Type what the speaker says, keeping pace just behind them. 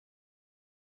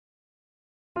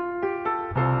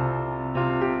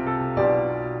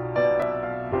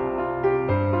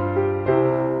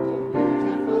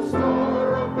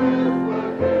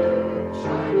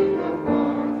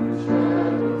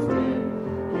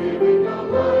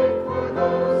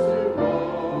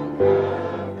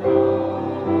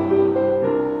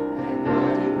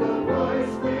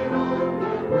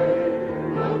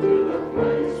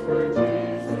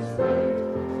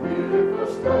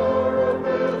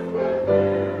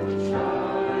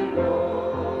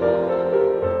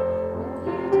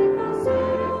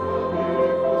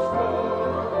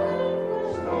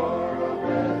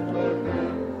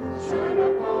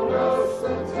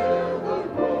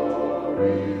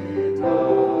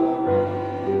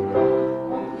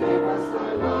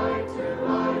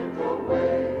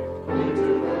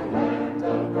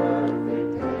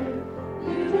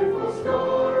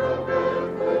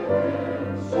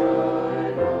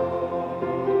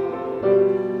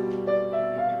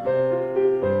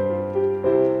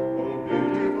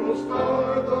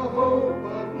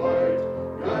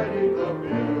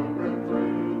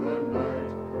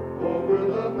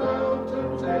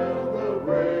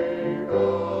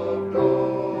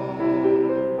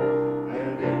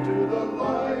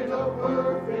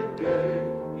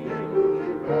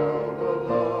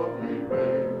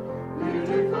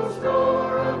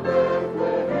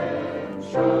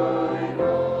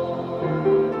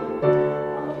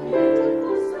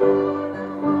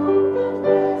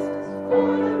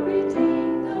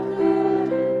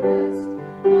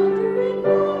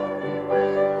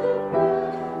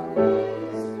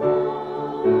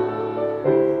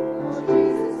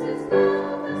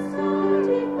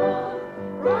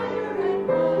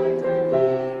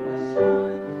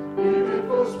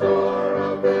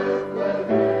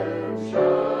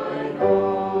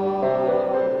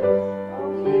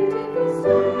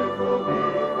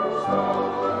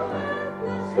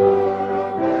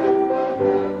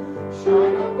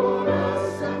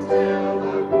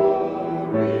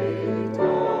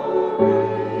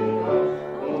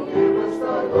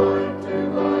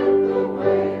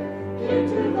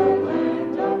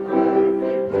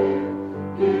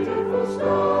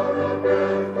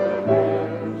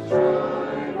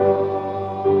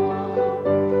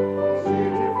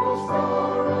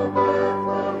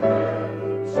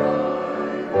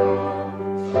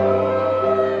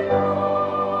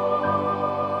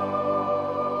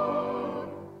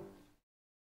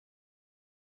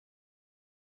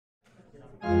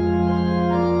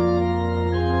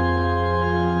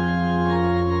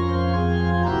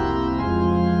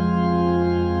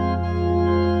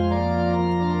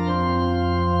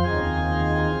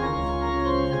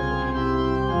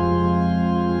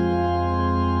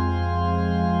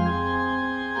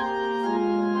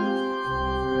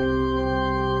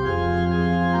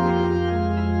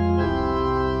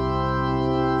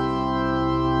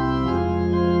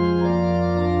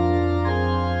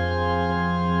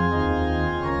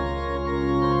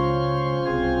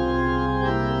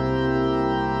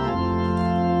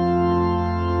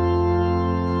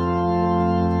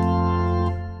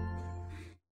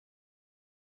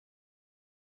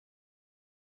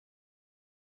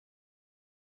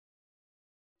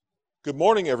Good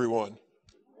morning, everyone.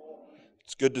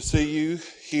 It's good to see you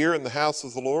here in the house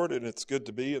of the Lord, and it's good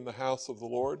to be in the house of the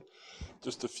Lord.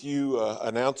 Just a few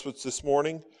announcements this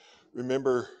morning.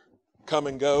 Remember, Come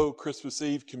and Go Christmas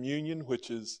Eve Communion, which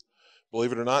is,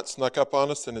 believe it or not, snuck up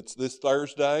on us, and it's this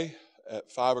Thursday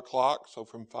at 5 o'clock, so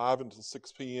from 5 until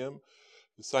 6 p.m.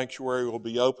 The sanctuary will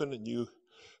be open, and you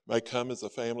may come as a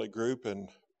family group and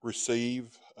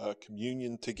receive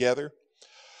communion together.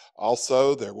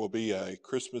 Also, there will be a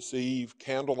Christmas Eve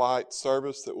candlelight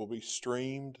service that will be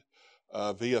streamed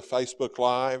via Facebook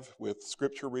Live with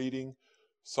scripture reading,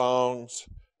 songs,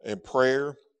 and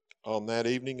prayer on that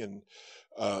evening, and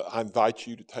I invite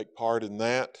you to take part in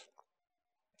that.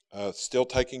 Still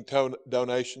taking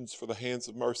donations for the Hands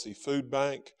of Mercy Food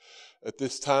Bank. At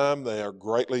this time, they are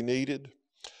greatly needed.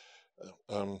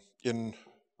 In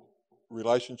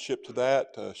relationship to that,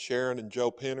 Sharon and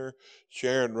Joe Penner.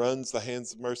 Sharon runs the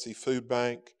Hands of Mercy Food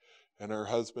Bank, and her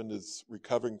husband is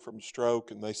recovering from stroke,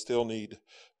 and they still need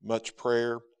much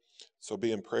prayer. So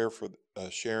be in prayer for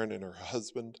Sharon and her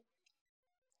husband.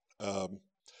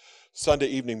 Sunday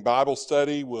evening Bible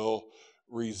study will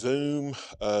resume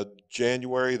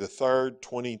January the 3rd,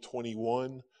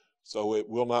 2021. So it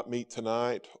will not meet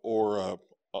tonight or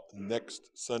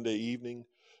next Sunday evening,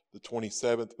 the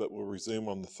 27th, but will resume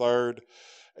on the 3rd.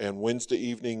 And Wednesday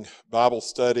evening Bible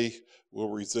study will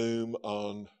resume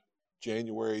on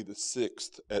January the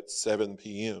 6th at 7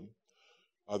 p.m.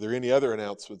 Are there any other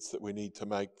announcements that we need to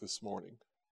make this morning?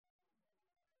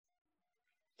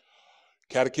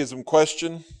 Catechism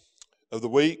question of the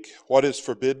week: what is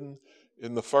forbidden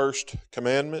in the first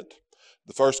commandment?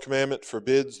 The first commandment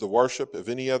forbids the worship of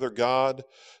any other God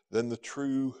than the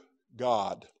true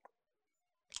God.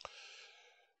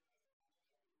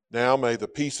 Now may the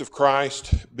peace of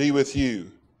Christ be with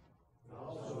you.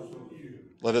 Also with you.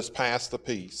 Let us pass the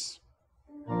peace.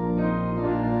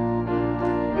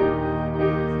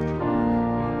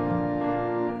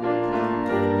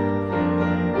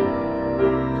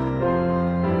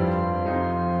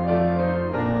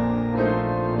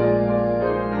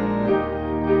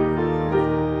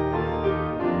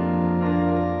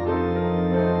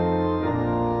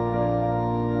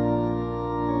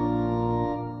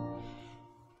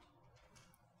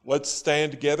 Let's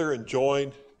stand together and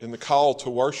join in the call to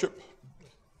worship.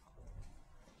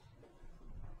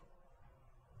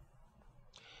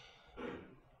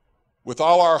 With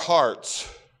all our hearts,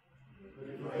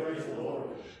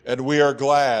 and we are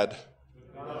glad.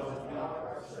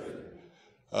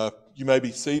 You may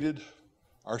be seated.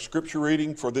 Our scripture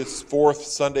reading for this fourth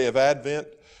Sunday of Advent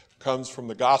comes from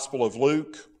the Gospel of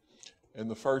Luke in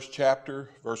the first chapter,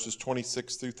 verses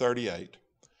 26 through 38.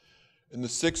 In the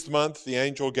 6th month, the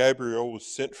angel Gabriel was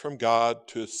sent from God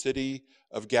to a city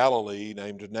of Galilee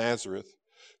named Nazareth,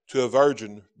 to a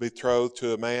virgin betrothed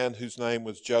to a man whose name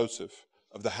was Joseph,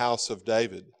 of the house of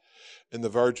David, and the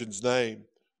virgin's name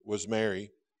was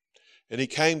Mary. And he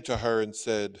came to her and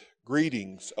said,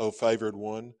 "Greetings, O favored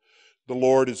one, the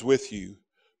Lord is with you."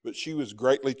 But she was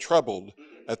greatly troubled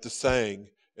at the saying,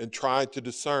 and tried to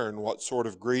discern what sort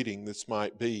of greeting this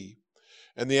might be.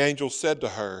 And the angel said to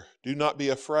her, "Do not be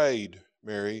afraid,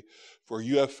 Mary, for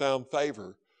you have found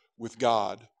favor with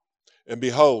God. And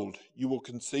behold, you will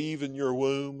conceive in your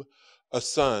womb a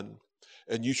son,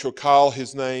 and you shall call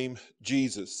his name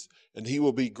Jesus, and he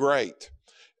will be great,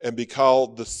 and be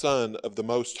called the Son of the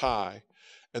Most High.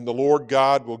 And the Lord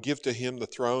God will give to him the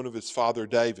throne of his father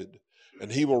David,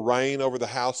 and he will reign over the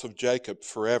house of Jacob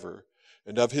forever,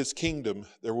 and of his kingdom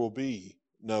there will be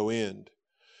no end."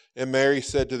 And Mary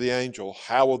said to the angel,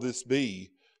 "How will this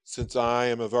be, since I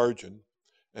am a virgin?"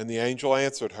 And the angel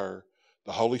answered her,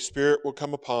 "The Holy Spirit will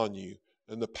come upon you,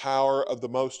 and the power of the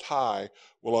Most High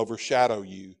will overshadow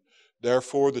you.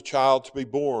 Therefore the child to be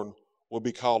born will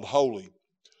be called Holy,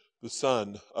 the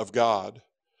Son of God.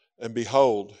 And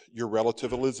behold, your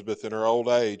relative Elizabeth in her old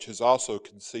age has also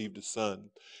conceived a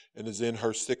son, and is in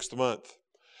her 6th month,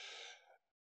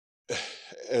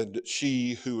 and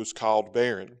she who is called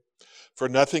barren. For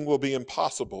nothing will be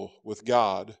impossible with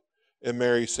God." And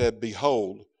Mary said,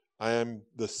 "Behold, I am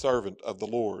the servant of the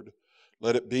Lord.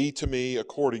 Let it be to me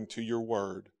according to your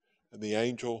word." And the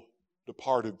angel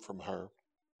departed from her.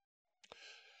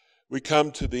 We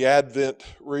come to the Advent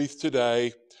wreath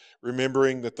today,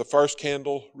 remembering that the first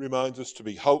candle reminds us to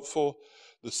be hopeful,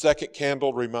 the second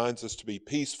candle reminds us to be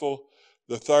peaceful,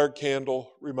 the third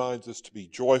candle reminds us to be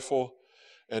joyful,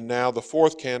 and now the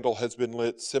fourth candle has been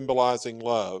lit symbolizing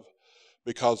love,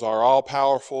 because our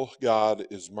all-powerful God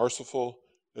is merciful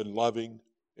and loving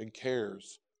and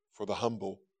cares for the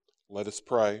humble. Let us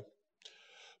pray.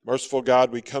 Merciful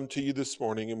God, we come to you this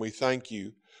morning and we thank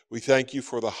you. We thank you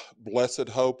for the blessed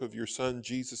hope of your Son,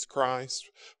 Jesus Christ.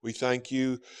 We thank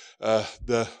you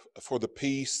for the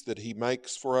peace that he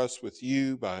makes for us with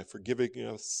you by forgiving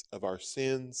us of our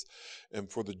sins,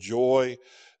 and for the joy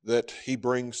that he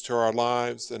brings to our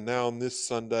lives. And now on this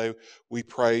Sunday, we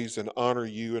praise and honor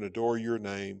you and adore your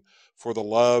name for the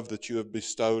love that you have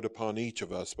bestowed upon each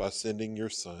of us by sending your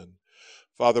Son.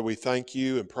 Father, we thank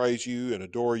you and praise you and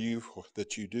adore you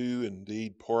that you do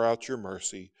indeed pour out your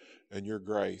mercy and your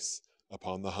grace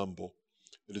upon the humble.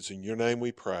 It is in your name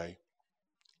we pray.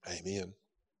 Amen.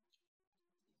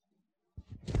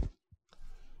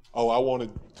 Oh,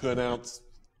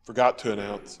 forgot to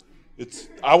announce.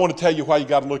 I want to tell you why you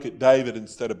got to look at David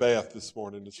instead of Beth this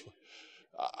morning.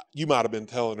 You might have been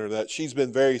telling her that. She's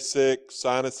been very sick,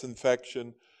 sinus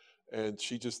infection, and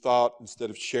she just thought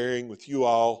instead of sharing with you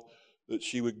all that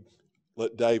she would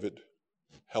let David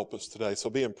help us today. So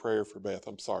be in prayer for Beth.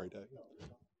 I'm sorry, David.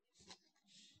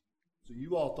 So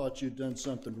you all thought you'd done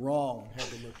something wrong, had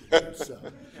to look at you. So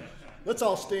let's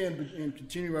all stand and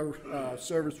continue our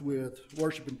service with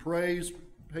worship and praise.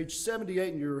 Page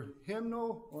 78 in your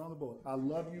hymnal or on the book. I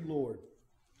love you, Lord.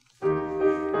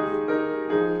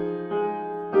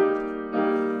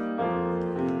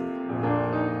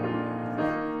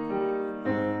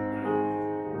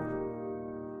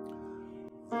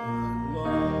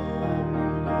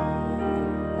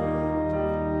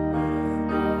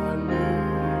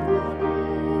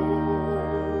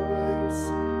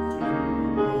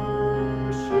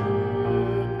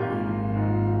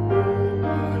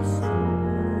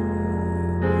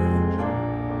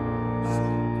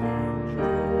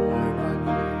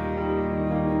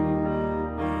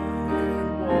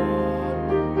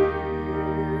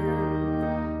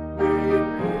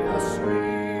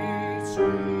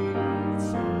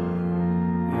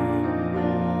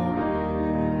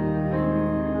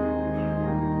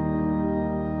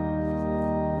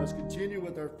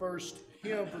 First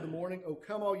hymn for the morning, "O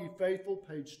Come All Ye Faithful,"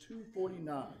 page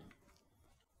 249.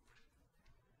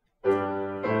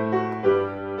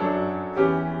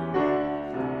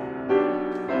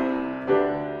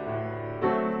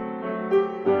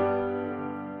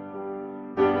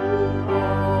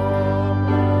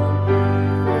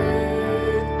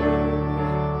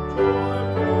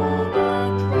 Joyful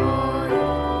and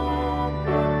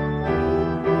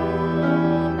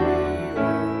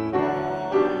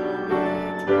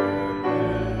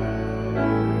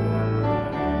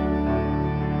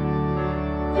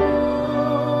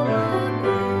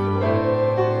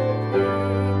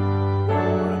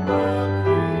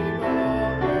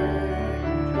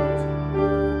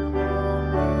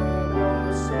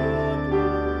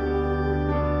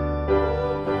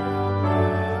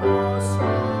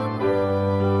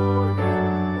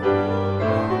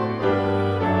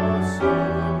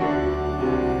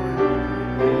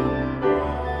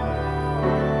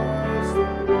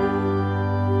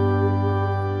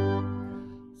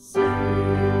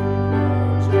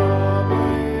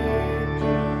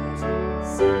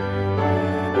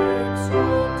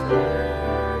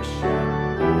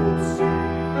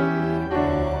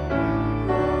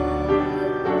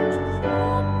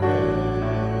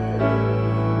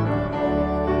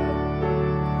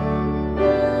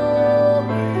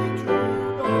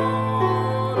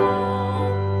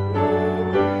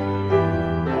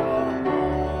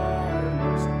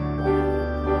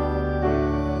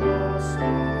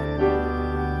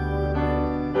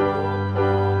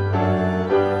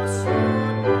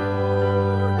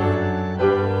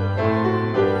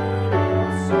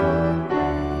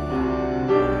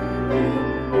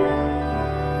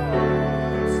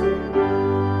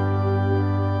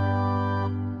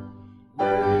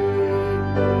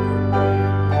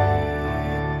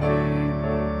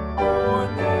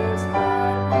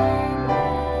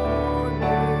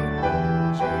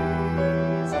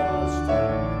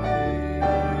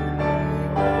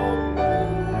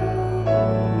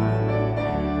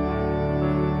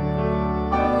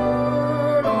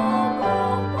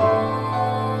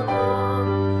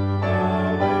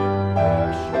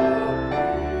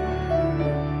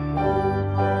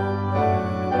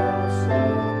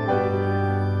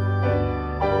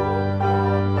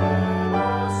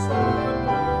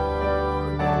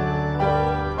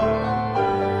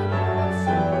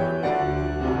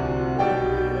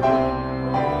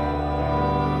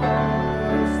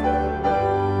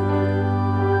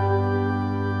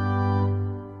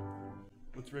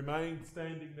remain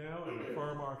standing now and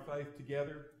affirm our faith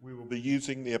together, we will be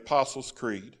using the Apostles'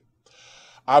 Creed.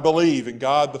 I believe in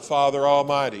God the Father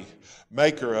Almighty,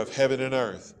 maker of heaven and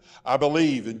earth. I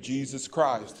believe in Jesus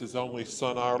Christ, his only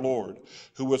Son, our Lord,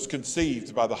 who was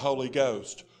conceived by the Holy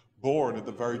Ghost, born of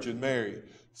the Virgin Mary,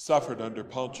 suffered under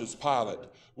Pontius Pilate,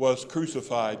 was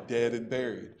crucified, dead, and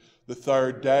buried. The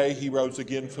third day he rose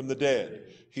again from the dead.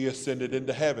 He ascended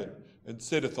into heaven, and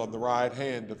sitteth on the right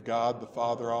hand of God the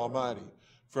Father Almighty.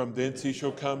 From thence he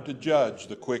shall come to judge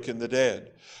the quick and the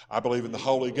dead. I believe in the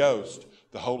Holy Ghost,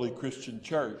 the holy Christian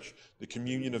church, the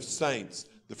communion of saints,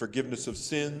 the forgiveness of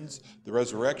sins, the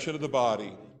resurrection of the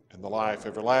body, and the life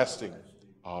everlasting.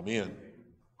 Amen.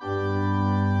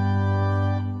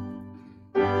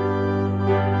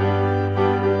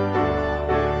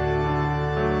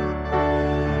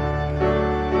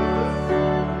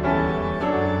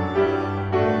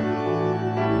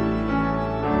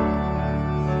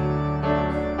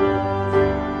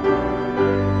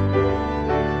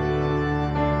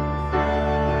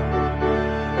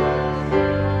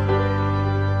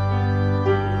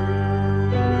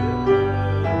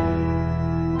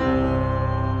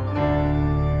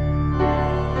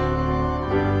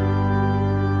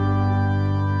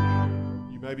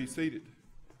 Be seated.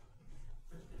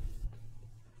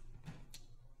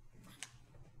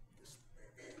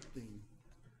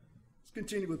 Let's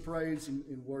continue with praise and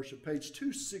worship. Page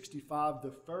 265,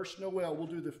 the first Noel. We'll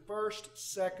do the first,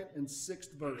 second, and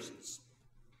sixth verses.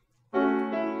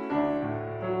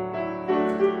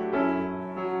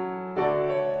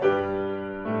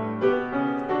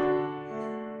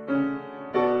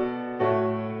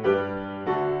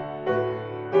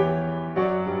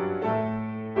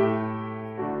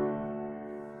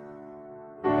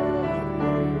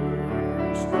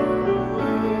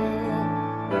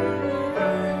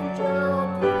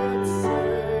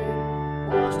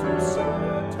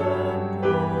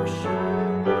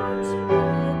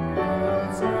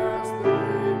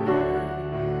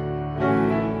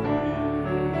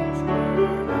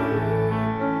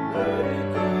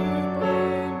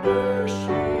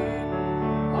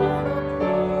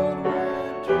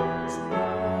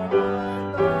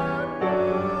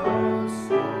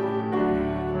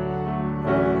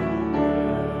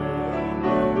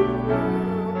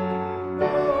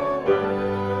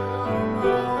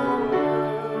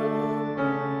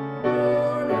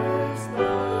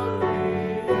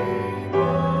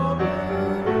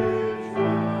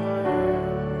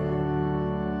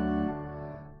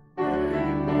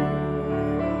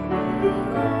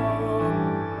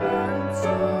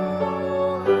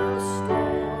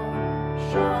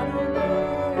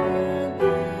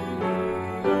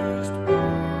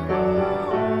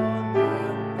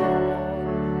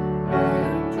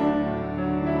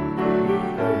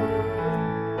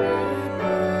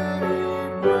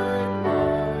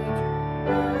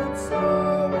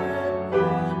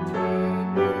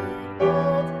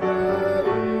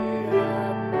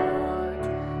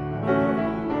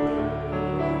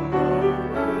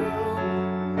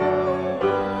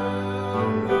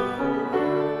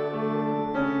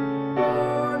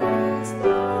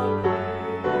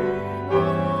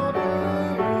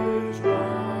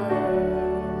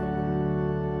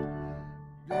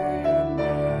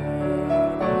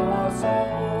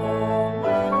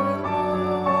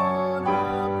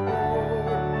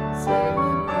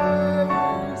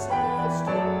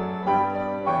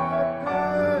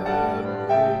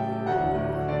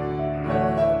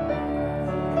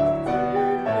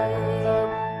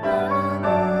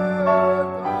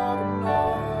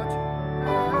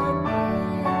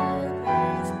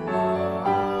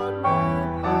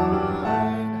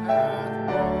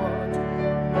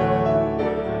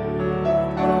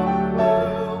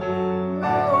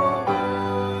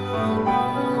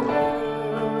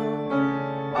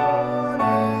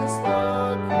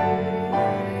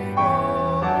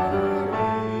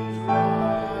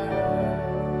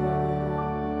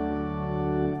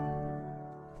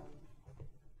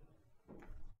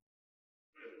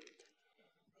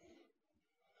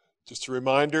 Just a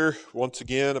reminder once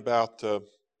again about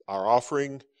our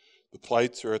offering. The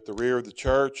plates are at the rear of the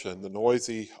church, and the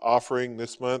noisy offering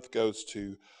this month goes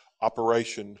to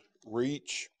Operation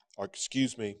Reach. Or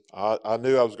excuse me, I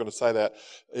knew I was going to say that.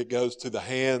 It goes to the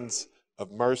Hands of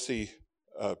Mercy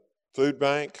Food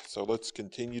Bank. So let's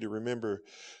continue to remember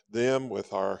them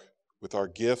with our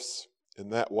gifts in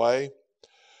that way.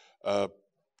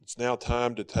 It's now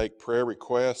time to take prayer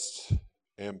requests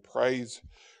and praise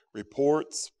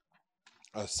reports.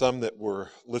 Some that were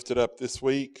lifted up this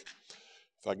week.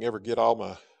 If I can ever get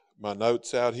all my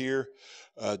notes out here.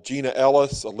 Gina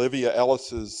Ellis, Olivia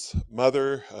Ellis's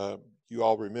mother, You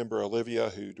all remember Olivia,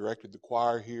 who directed the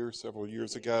choir here several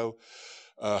years ago.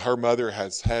 Her mother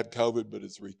has had COVID but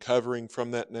is recovering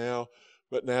from that now.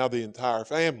 But now the entire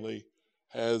family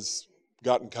has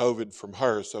gotten COVID from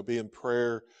her. So be in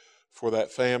prayer for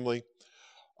that family.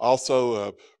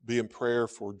 Also, be in prayer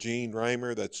for Gene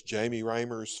Raymer. That's Jamie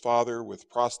Raymer's father with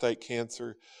prostate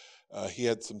cancer. He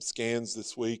had some scans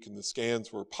this week, and the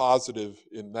scans were positive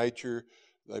in nature.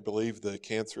 They believe the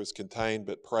cancer is contained,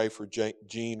 but pray for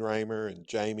Gene Raymer and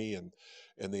Jamie and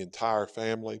the entire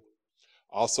family.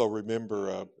 Also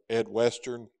remember Ed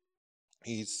Western.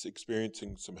 He's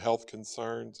experiencing some health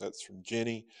concerns. That's from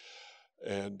Jenny.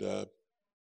 And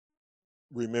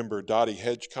remember Dottie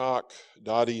Hedgecock.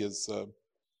 Dottie is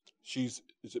is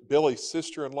it Billy's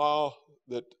sister-in-law?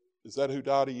 Is that who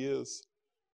Dottie is?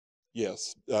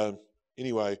 Yes.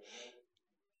 Anyway,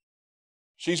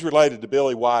 she's related to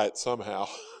Billy Wyatt somehow,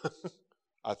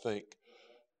 I think.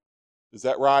 Is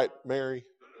that right, Mary?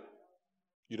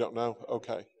 You don't know?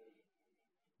 Okay.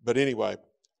 But anyway,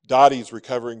 Dottie's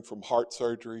recovering from heart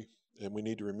surgery, and we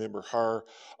need to remember her.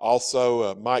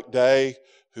 Also, Mike Day,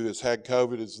 who has had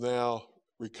COVID, is now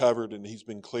recovered, and he's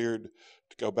been cleared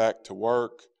to go back to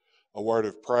work. A word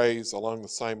of praise along the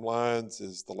same lines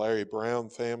is the Larry Brown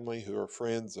family, who are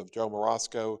friends of Joe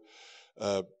Morosco.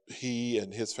 He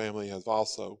and his family have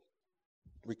also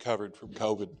recovered from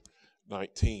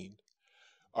COVID-19.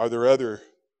 Are there other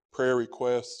prayer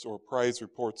requests or praise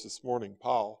reports this morning,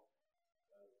 Paul?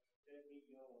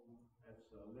 That's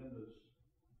Linda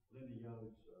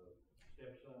Young's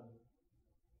stepson.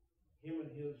 Him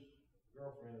and his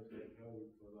girlfriend has had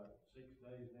COVID for like 6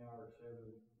 days now or 7.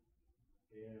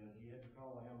 And he had to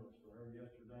call the ambulance for her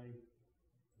yesterday.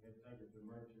 He had to take her to the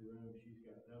emergency room. She's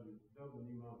got double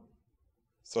pneumonia.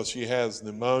 So she has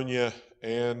pneumonia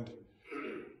and...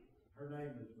 Her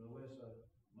name is Melissa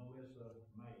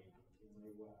May,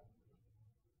 M-A-Y.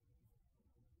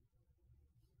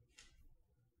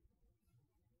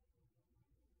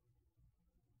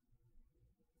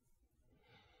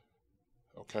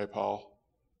 Okay, Paul.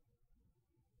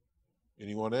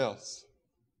 Anyone else?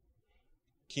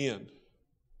 Ken.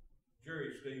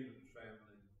 Jerry Stevens'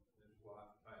 family, his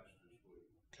wife passed this week.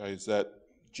 Okay, is that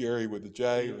Jerry with a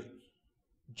J? Stevens.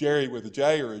 Jerry with a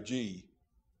J or a G? J,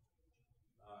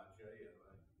 I think.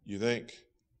 You think?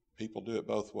 People do it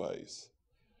both ways.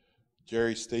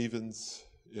 Jerry Stevens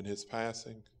in his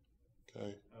passing.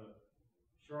 Okay.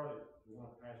 Charlotte, the one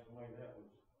that passed away, that was,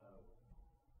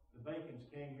 the Bacons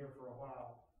came here for a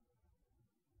while.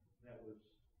 That was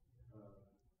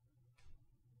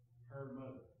her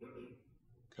mother.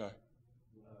 Okay.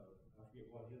 I forget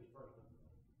what his first name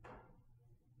was.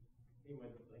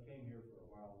 Anyway, they came here for a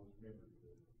while, was members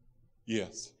of it.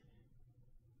 Yes.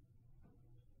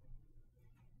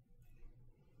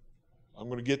 I'm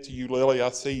going to get to you, Lily. I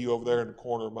see you over there in the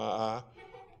corner of my eye.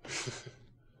 Well,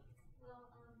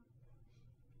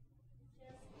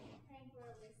 just praying for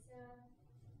Alyssa.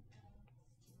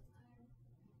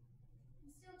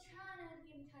 I'm still trying to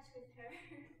get in touch with her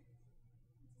to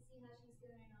see how she's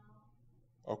doing and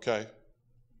all. Okay.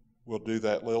 We'll do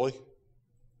that, Lily.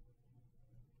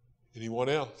 Anyone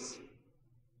else?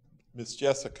 Miss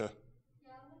Jessica.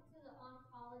 Yeah, I went to the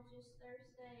oncologist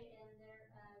Thursday, and they're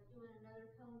doing another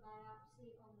cone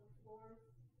biopsy on the 4th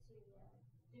to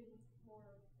do more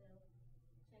of the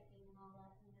checking and all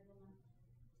that, and they're gonna,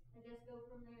 I guess, go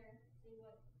from there, see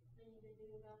what they need to do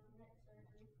about the next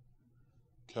surgery.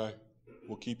 Okay.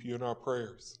 We'll keep you in our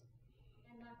prayers.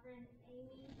 And my friend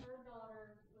Amy, her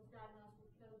daughter was diagnosed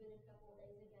with COVID a couple of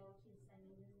days ago. She's the same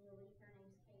age as Lily. Her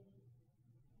name's Katie.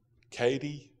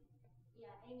 Katie?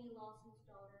 Yeah, Amy Lawson's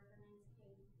daughter. Her name's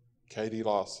Katie. Katie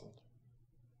Lawson.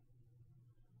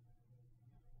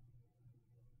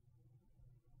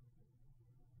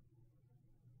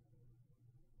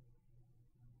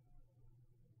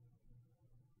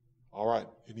 All right.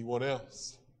 Anyone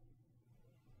else?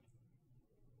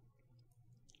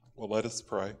 Well, let us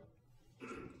pray.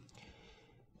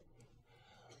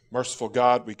 Merciful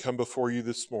God, we come before you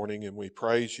this morning and we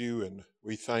praise you and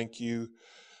we thank you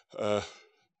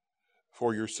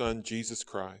for your Son, Jesus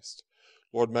Christ.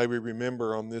 Lord, may we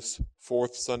remember on this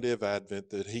 4th Sunday of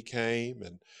Advent that he came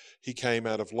and he came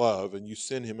out of love, and you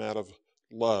sent him out of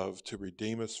love to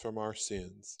redeem us from our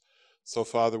sins. So,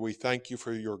 Father, we thank you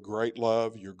for your great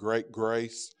love, your great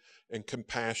grace and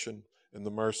compassion and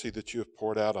the mercy that you have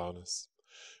poured out on us.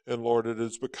 And Lord, it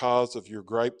is because of your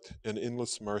great and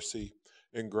endless mercy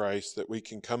and grace that we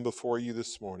can come before you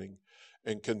this morning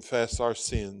and confess our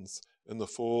sins in the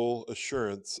full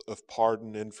assurance of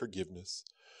pardon and forgiveness.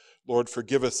 Lord,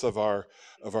 forgive us of our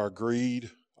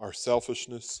greed, our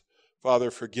selfishness.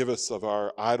 Father, forgive us of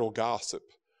our idle gossip.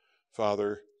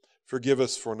 Father, forgive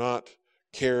us for not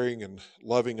caring and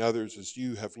loving others as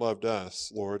you have loved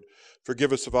us, Lord.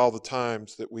 Forgive us of all the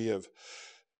times that we have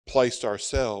placed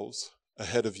ourselves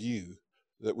ahead of you,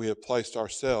 that we have placed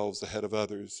ourselves ahead of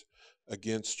others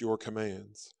against your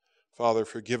commands. Father,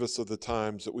 forgive us of the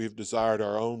times that we've desired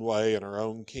our own way and our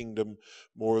own kingdom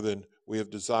more than we have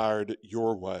desired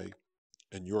your way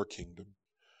and your kingdom.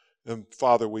 And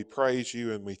Father, we praise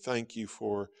you and we thank you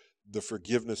for the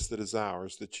forgiveness that is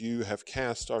ours, that you have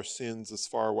cast our sins as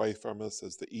far away from us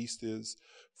as the east is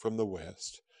from the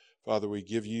west. Father, we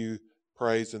give you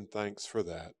praise and thanks for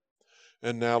that.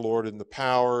 And now, Lord, in the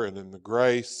power and in the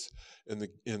grace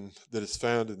that is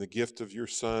found in the gift of your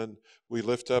Son, we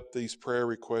lift up these prayer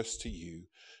requests to you,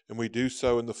 and we do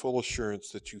so in the full assurance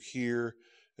that you hear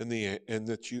and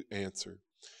that you answer.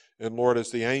 And Lord, as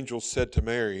the angel said to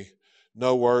Mary,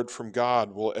 no word from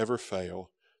God will ever fail.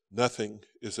 Nothing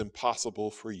is impossible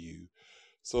for you.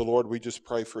 So, Lord, we just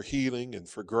pray for healing and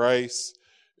for grace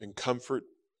and comfort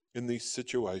in these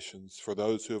situations for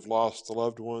those who have lost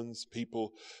loved ones,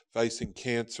 people facing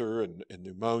cancer and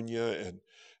pneumonia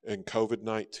and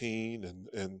COVID-19.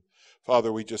 And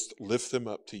Father, we just lift them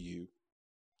up to you,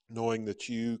 knowing that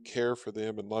you care for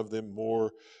them and love them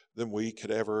more than we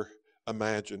could ever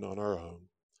imagine on our own.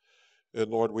 And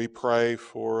Lord, we pray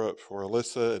for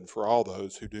Alyssa and for all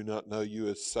those who do not know you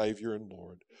as Savior and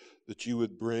Lord, that you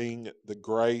would bring the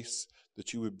grace,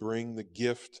 that you would bring the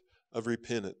gift of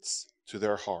repentance to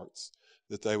their hearts,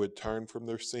 that they would turn from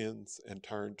their sins and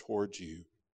turn towards you.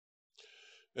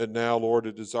 And now, Lord,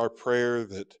 it is our prayer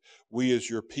that we as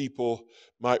your people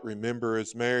might remember,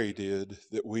 as Mary did,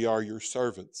 that we are your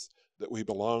servants, that we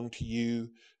belong to you,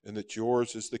 and that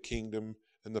yours is the kingdom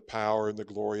and the power and the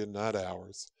glory and not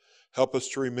ours. Help us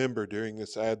to remember during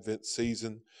this Advent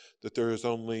season that there is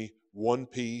only one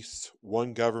peace,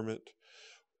 one government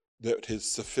that is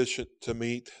sufficient to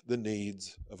meet the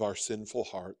needs of our sinful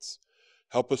hearts.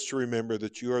 Help us to remember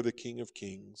that you are the King of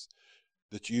Kings,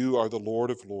 that you are the Lord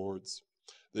of Lords,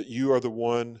 that you are the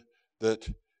one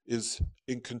that is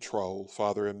in control,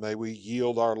 Father, and may we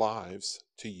yield our lives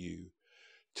to you.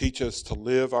 Teach us to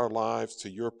live our lives to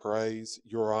your praise,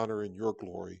 your honor, and your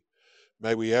glory.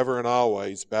 May we ever and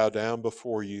always bow down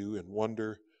before you in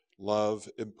wonder, love,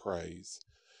 and praise.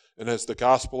 And as the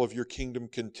gospel of your kingdom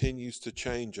continues to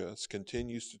change us,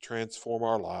 continues to transform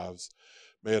our lives,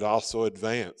 may it also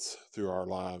advance through our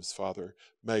lives, Father.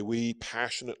 May we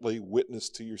passionately witness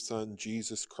to your Son,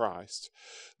 Jesus Christ,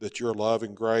 that your love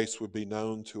and grace would be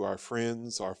known to our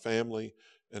friends, our family,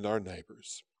 and our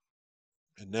neighbors.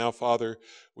 And now, Father,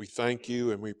 we thank you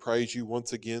and we praise you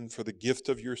once again for the gift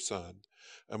of your Son.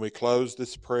 And we close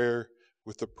this prayer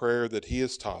with the prayer that he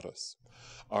has taught us.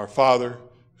 Our Father,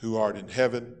 who art in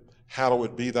heaven,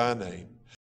 hallowed be thy name.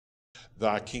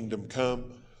 Thy kingdom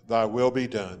come, thy will be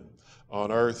done,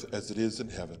 on earth as it is in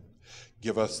heaven.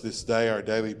 Give us this day our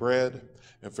daily bread,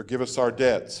 and forgive us our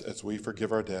debts as we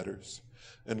forgive our debtors.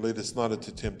 And lead us not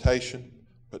into temptation,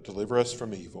 but deliver us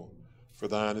from evil. For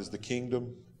thine is the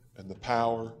kingdom, and the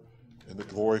power, and the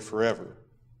glory forever.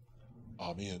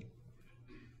 Amen.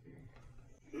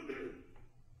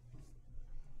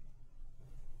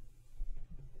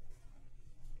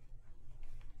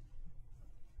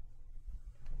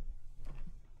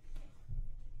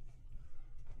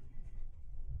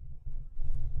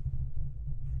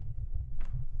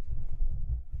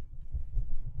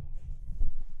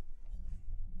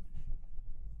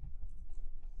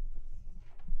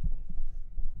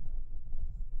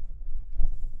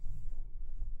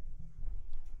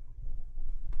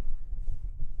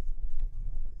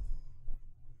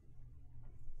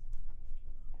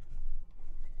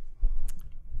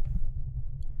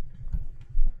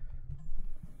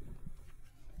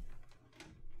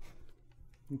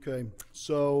 Okay,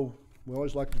 so we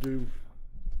always like to do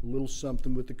a little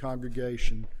something with the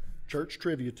congregation. Church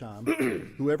trivia time.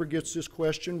 Whoever gets this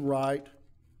question right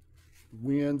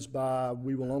wins by,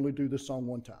 we will only do this song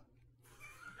one time.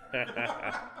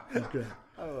 Okay.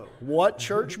 What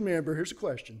church member, here's a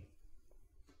question.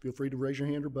 Feel free to raise your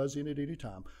hand or buzz in at any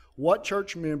time. What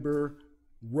church member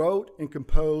wrote and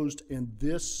composed in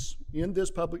this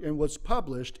public, and was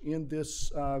published in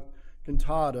this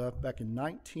cantata back in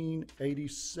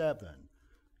 1987?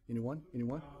 Anyone?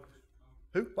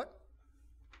 Who? What?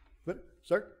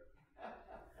 Sir?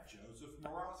 Joseph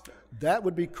Morosco. That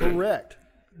would be correct.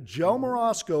 Joe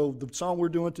Morosco, the song we're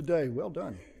doing today. Well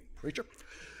done, preacher.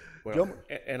 Well,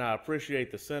 and I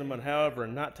appreciate the sentiment. However,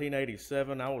 in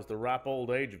 1987, I was the ripe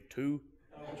old age of 2.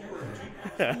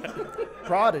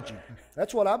 Prodigy.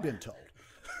 That's what I've been told.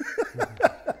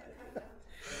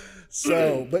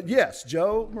 But yes,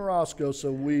 Joe Morosco.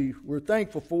 So we're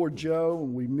thankful for Joe,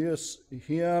 and we miss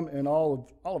him and all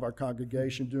of our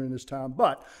congregation during this time.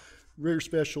 But very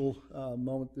special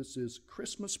moment. This is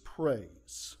Christmas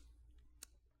praise.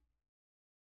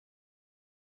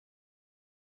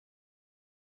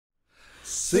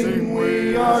 Sing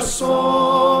we our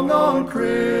song on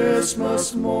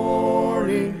Christmas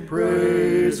morning,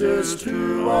 praises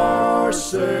to our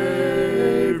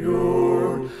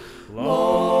Savior.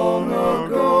 Long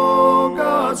ago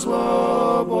God's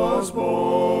love was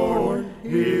born,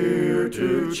 here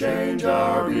to change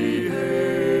our behavior.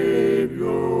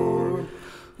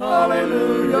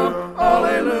 Hallelujah,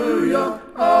 hallelujah,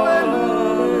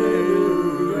 hallelujah.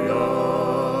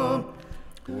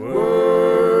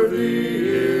 Worthy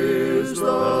is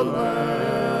the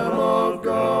Lamb of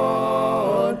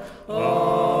God.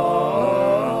 Hallelujah.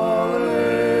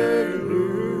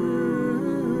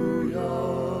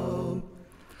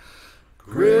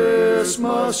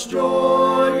 Christmas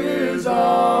joy is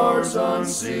ours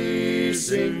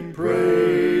unceasing,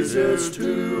 praises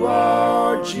to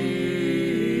our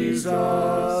Jesus.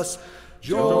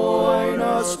 Join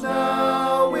us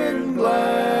now in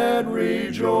glad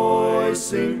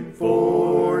rejoicing,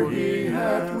 for he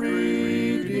hath redeemed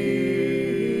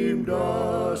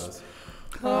us.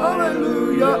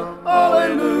 Hallelujah,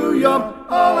 hallelujah,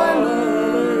 hallelujah.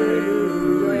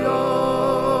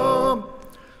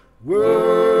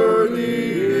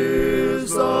 Worthy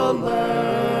is the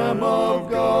Lamb of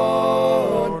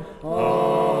God.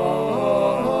 Hallelujah.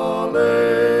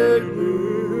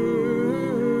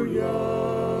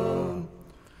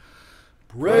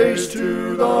 Praise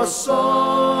to the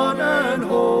Son and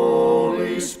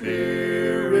Holy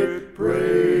Spirit,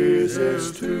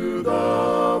 praises to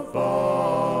the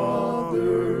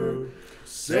Father,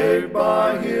 saved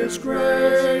by his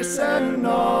grace and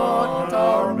not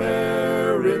our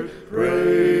merit,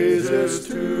 praises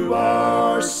to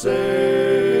our Savior.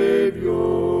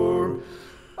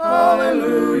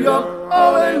 Hallelujah,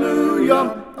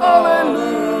 hallelujah,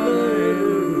 hallelujah.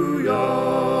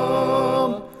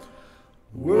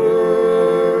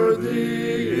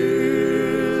 Worthy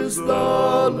is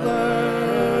the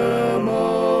Lamb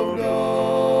of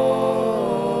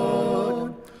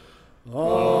God.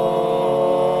 Hallelujah.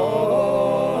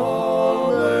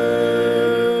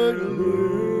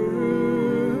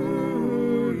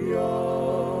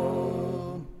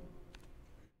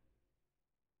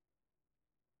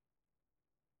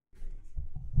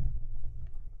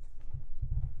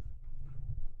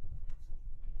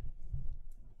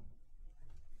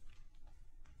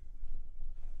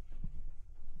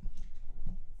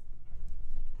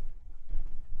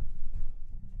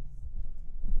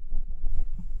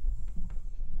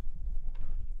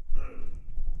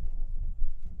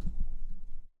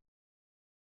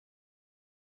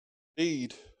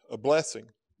 Indeed, a blessing.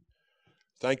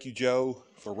 Thank you, Joe,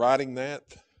 for writing that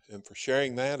and for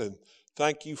sharing that. And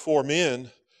thank you for men.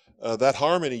 That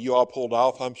harmony you all pulled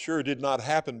off, I'm sure, did not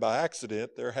happen by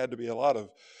accident. There had to be a lot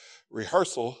of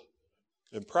rehearsal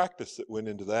and practice that went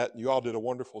into that. You all did a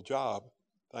wonderful job.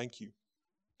 Thank you.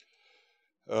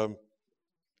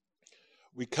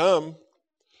 We come,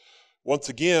 once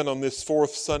again, on this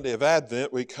fourth Sunday of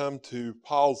Advent, we come to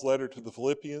Paul's letter to the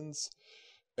Philippians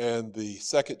and the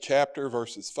second chapter,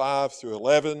 verses 5 through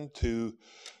 11, to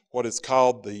what is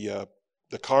called the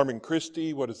Carmen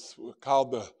Christi, what is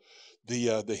called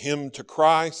the hymn to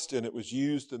Christ, and it was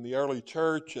used in the early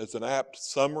church as an apt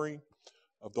summary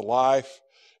of the life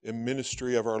and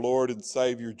ministry of our Lord and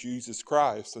Savior Jesus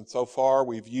Christ. And so far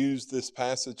we've used this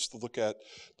passage to look at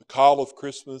the call of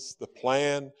Christmas, the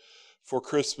plan for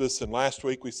Christmas, and last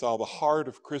week we saw the heart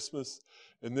of Christmas.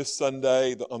 And this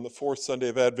Sunday, on the fourth Sunday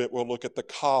of Advent, we'll look at the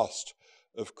cost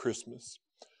of Christmas.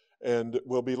 And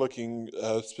we'll be looking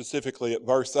specifically at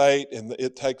verse 8, and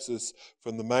it takes us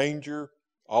from the manger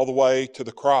all the way to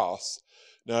the cross.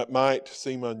 Now, it might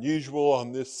seem unusual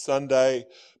on this Sunday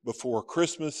before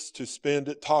Christmas to spend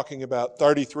it talking about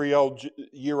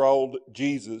 33-year-old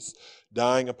Jesus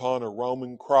dying upon a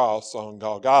Roman cross on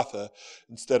Golgotha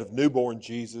instead of newborn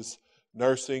Jesus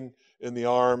nursing in the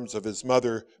arms of his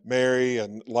mother Mary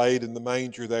and laid in the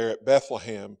manger there at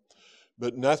Bethlehem.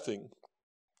 But nothing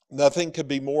could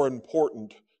be more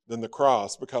important than the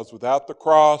cross, because without the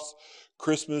cross,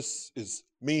 Christmas is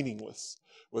meaningless.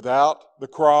 Without the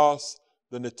cross,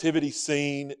 the nativity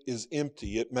scene is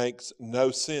empty. It makes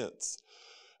no sense.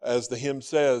 As the hymn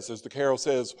says, as the carol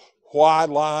says, why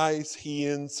lies he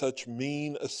in such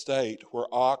mean estate where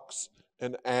ox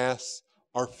and ass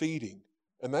are feeding?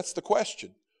 And that's the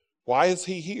question. Why is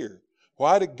he here?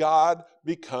 Why did God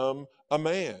become a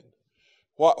man?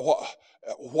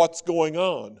 What's going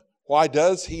on? Why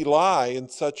does he lie in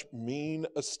such mean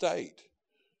estate?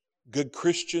 Good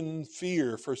Christian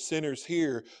fear for sinners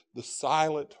here. The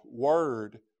silent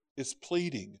word is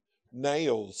pleading.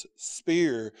 Nails,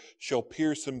 spear shall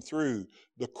pierce him through.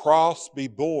 The cross be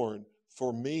borne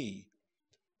for me,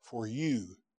 for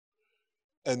you.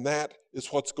 And that is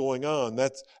what's going on.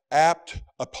 That's apt.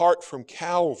 Apart from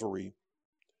Calvary,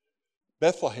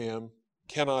 Bethlehem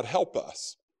cannot help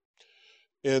us.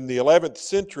 In the 11th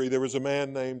century, there was a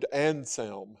man named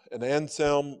Anselm, and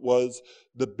Anselm was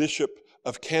the Bishop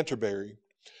of Canterbury.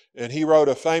 And he wrote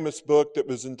a famous book that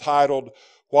was entitled,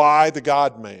 Why the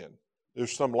God-Man?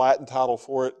 There's some Latin title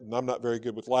for it, and I'm not very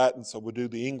good with Latin, so we'll do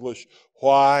the English.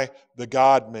 Why the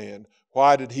God-Man?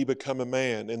 Why did he become a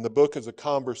man? And the book is a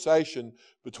conversation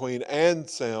between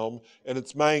Anselm and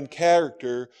its main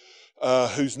character,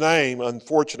 whose name,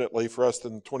 unfortunately for us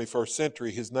in the 21st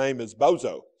century, his name is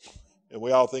Bozo. And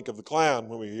we all think of the clown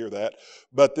when we hear that.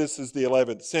 But this is the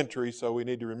 11th century, so we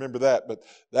need to remember that. But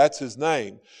that's his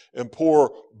name. And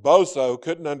poor Bozo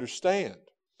couldn't understand.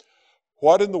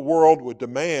 What in the world would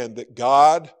demand that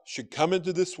God should come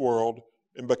into this world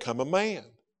and become a man?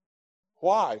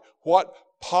 Why? What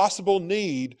possible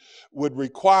need would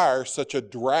require such a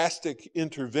drastic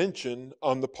intervention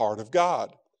on the part of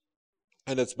God?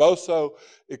 And as Bozo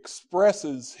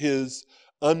expresses his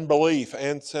unbelief,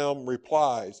 Anselm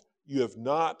replies, you have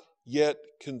not yet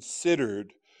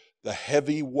considered the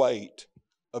heavy weight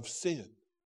of sin.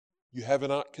 You have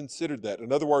not considered that.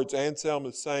 In other words, Anselm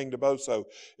is saying to Bozo,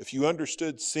 if you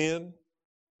understood sin,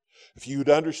 if you'd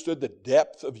understood the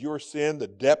depth of your sin, the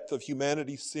depth of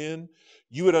humanity's sin,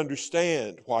 you would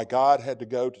understand why God had to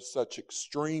go to such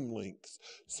extreme lengths,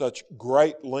 such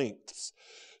great lengths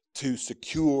to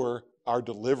secure our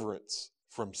deliverance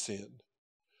from sin.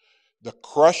 The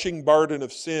crushing burden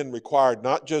of sin required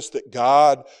not just that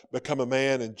God become a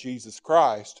man in Jesus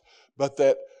Christ, but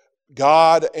that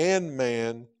God and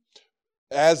man,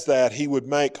 as that he would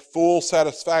make full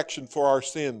satisfaction for our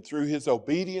sin through his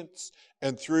obedience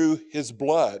and through his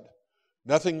blood.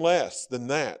 Nothing less than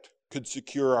that could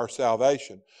secure our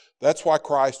salvation. That's why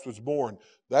Christ was born.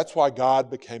 That's why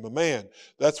God became a man.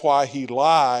 That's why he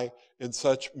lie in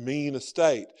such mean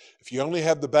estate. If you only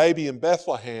have the baby in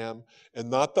Bethlehem and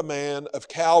not the man of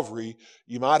Calvary,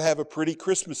 you might have a pretty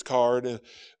Christmas card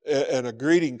and a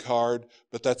greeting card,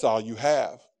 but that's all you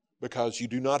have, because you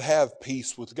do not have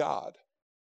peace with God,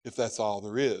 if that's all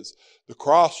there is. The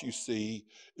cross, you see,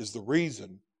 is the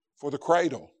reason for the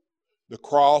cradle. The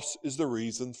cross is the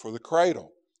reason for the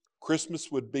cradle.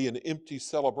 Christmas would be an empty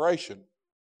celebration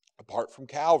apart from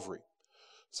Calvary.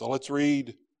 So let's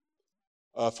read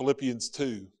Philippians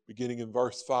 2, beginning in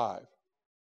verse 5.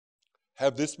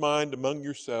 Have this mind among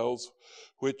yourselves,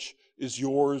 which is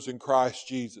yours in Christ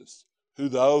Jesus, who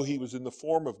though he was in the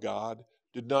form of God,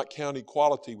 did not count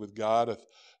equality with God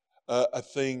a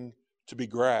thing to be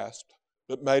grasped,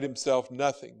 but made himself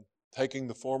nothing, taking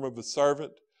the form of a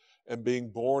servant, and being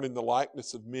born in the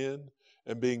likeness of men,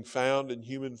 and being found in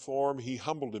human form, he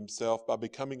humbled himself by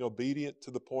becoming obedient to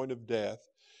the point of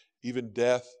death, even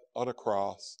death on a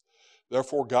cross.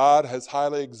 Therefore God has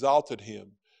highly exalted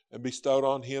him, and bestowed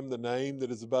on him the name that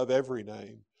is above every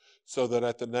name, so that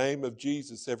at the name of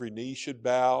Jesus every knee should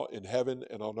bow in heaven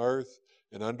and on earth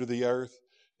and under the earth,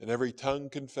 and every tongue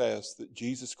confess that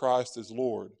Jesus Christ is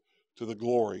Lord, to the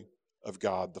glory of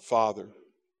God the Father.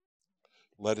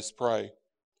 Let us pray.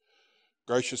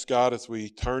 Gracious God, as we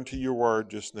turn to your word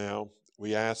just now,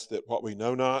 we ask that what we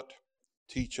know not,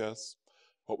 teach us,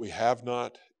 what we have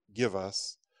not, give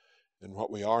us, and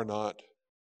what we are not,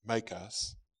 make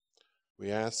us. We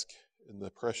ask in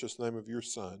the precious name of your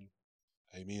Son.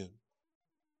 Amen.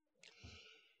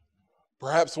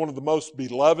 Perhaps one of the most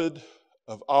beloved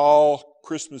of all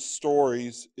Christmas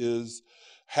stories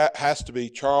has to be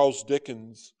Charles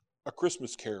Dickens' A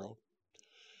Christmas Carol.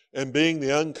 And being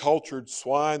the uncultured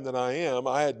swine that I am,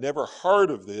 I had never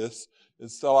heard of this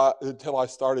until I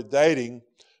started dating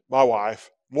my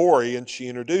wife, Lori, and she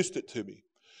introduced it to me.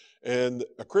 And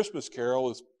A Christmas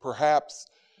Carol is perhaps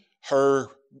her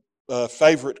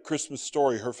favorite Christmas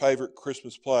story, her favorite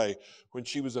Christmas play. When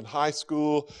she was in high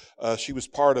school, she was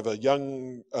part of the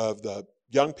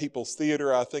Young People's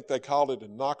Theater, I think they called it,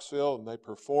 in Knoxville, and they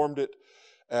performed it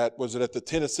at the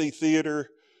Tennessee Theater?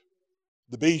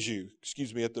 At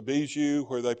the Bijou,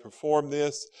 where they performed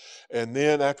this. And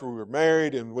then after we were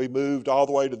married and we moved all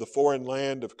the way to the foreign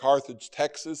land of Carthage,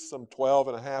 Texas, some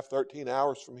 13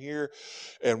 hours from here,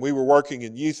 and we were working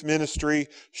in youth ministry,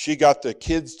 she got the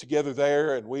kids together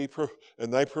there,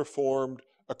 and they performed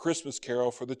A Christmas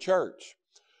Carol for the church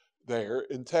there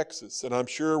in Texas. And I'm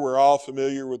sure we're all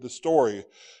familiar with the story.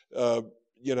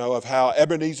 of how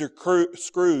Ebenezer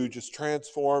Scrooge is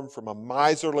transformed from a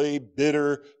miserly,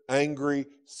 bitter, angry,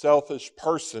 selfish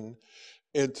person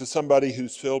into somebody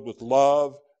who's filled with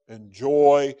love and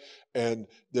joy and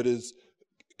that is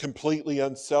completely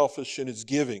unselfish in his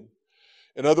giving.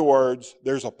 In other words,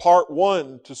 there's a part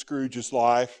one to Scrooge's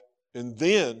life, and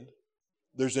then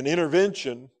there's an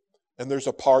intervention, and there's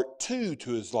a part two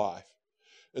to his life.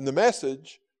 And the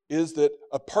message is that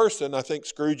a person, I think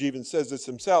Scrooge even says this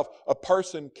himself, a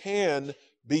person can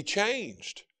be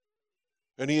changed.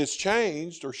 And he is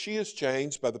changed, or she is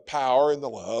changed, by the power and the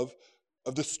love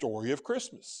of the story of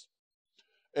Christmas.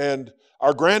 And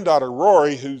our granddaughter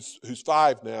Rory, who's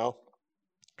 5 now,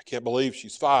 I can't believe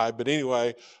she's 5, but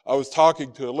anyway, I was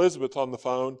talking to Elizabeth on the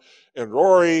phone, and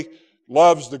Rory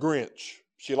loves the Grinch.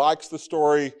 She likes the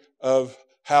story of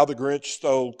how the Grinch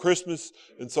stole Christmas,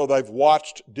 and so they've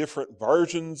watched different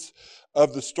versions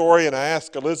of the story, and I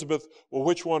asked Elizabeth, well,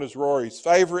 which one is Rory's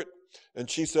favorite? And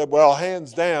she said, well,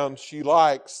 hands down, she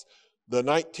likes the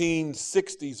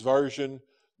 1960s version,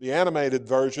 the animated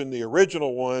version, the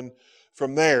original one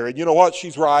from there. And you know what?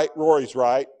 She's right. Rory's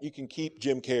right. You can keep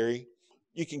Jim Carrey.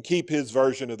 You can keep his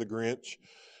version of the Grinch.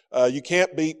 You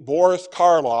can't beat Boris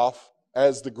Karloff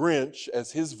as the Grinch,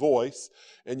 as his voice,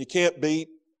 and you can't beat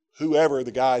whoever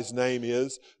the guy's name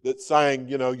is that sang,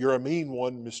 you're a mean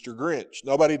one, Mr. Grinch.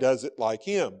 Nobody does it like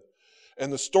him.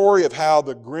 And the story of how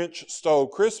the Grinch stole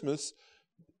Christmas,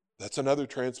 that's another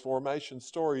transformation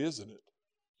story, isn't it?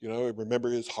 Remember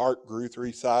his heart grew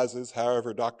 3 sizes,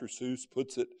 however Dr. Seuss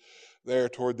puts it there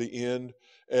toward the end.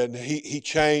 And he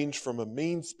changed from a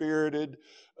mean-spirited,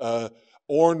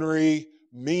 ornery,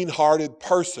 mean-hearted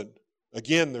person.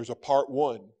 Again, there's a part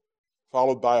one,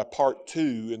 followed by a part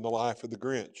two in the life of the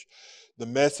Grinch. The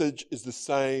message is the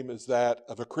same as that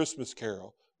of A Christmas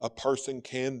Carol. A person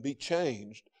can be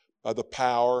changed by the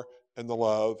power and the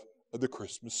love of the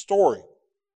Christmas story.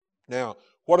 Now,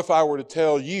 what if I were to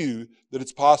tell you that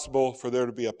it's possible for there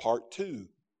to be a part two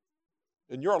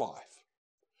in your life?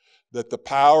 That the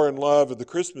power and love of the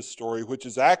Christmas story, which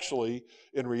is actually,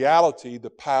 in reality, the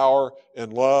power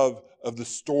and love of the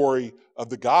story of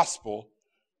the gospel,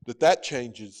 that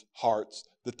changes hearts,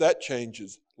 that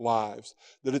changes lives,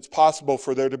 that it's possible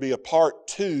for there to be a part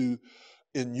two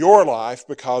in your life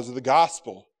because of the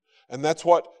gospel. And that's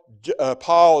what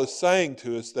Paul is saying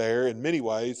to us there in many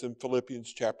ways in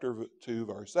Philippians chapter 2,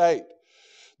 verse 8.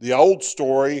 The old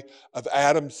story of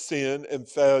Adam's sin and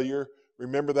failure,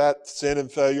 remember that sin and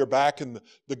failure back in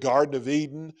the Garden of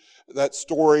Eden? That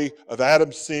story of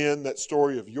Adam's sin, that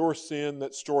story of your sin,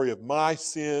 that story of my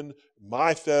sin,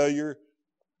 my failure,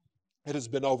 it has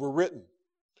been overwritten.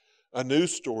 A new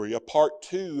story, a part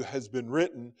two, has been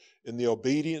written in the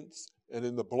obedience and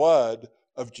in the blood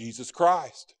of Jesus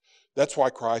Christ. That's why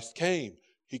Christ came.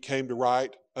 He came to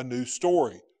write a new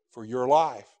story for your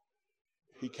life.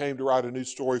 He came to write a new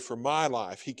story for my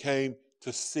life. He came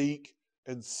to seek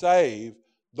and save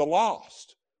the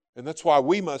lost. And that's why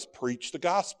we must preach the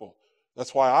gospel.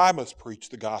 That's why I must preach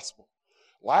the gospel.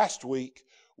 Last week,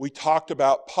 we talked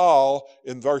about Paul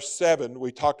in verse 7.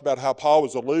 We talked about how Paul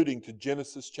was alluding to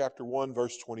Genesis chapter 1,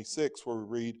 verse 26, where we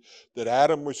read that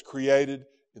Adam was created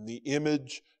in the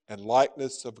image and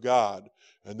likeness of God.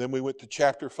 And then we went to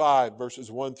chapter 5,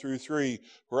 verses 1 through 3,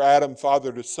 where Adam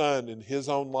fathered a son in his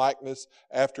own likeness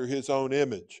after his own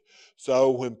image.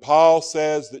 So when Paul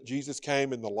says that Jesus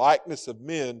came in the likeness of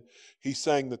men, he's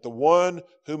saying that the one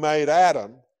who made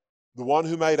Adam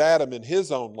in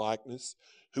his own likeness,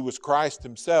 who was Christ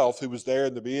himself, who was there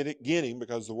in the beginning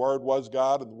because the Word was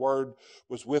God and the Word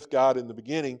was with God in the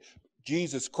beginning,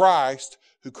 Jesus Christ,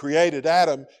 who created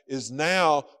Adam, is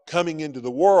now coming into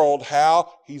the world.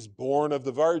 How? He's born of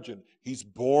the virgin. He's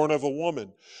born of a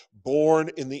woman, born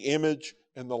in the image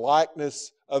and the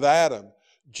likeness of Adam.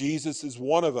 Jesus is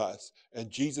one of us,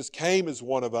 and Jesus came as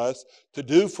one of us to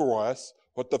do for us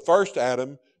what the first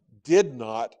Adam did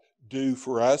not do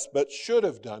for us, but should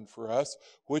have done for us,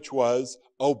 which was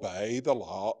obey the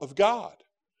law of God.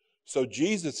 So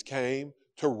Jesus came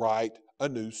to write a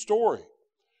new story.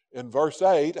 In verse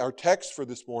 8, our text for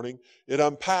this morning, it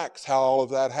unpacks how all of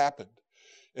that happened.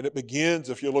 And it begins,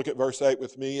 if you look at verse 8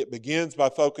 with me, it begins by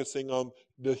focusing on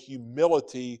the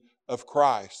humility of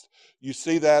Christ. You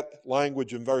see that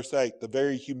language in verse 8, the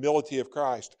very humility of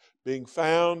Christ. Being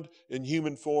found in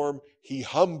human form, he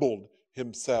humbled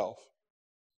himself.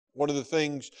 One of the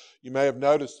things you may have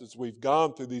noticed as we've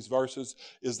gone through these verses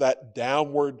is that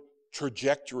downward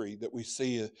trajectory that we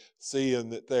see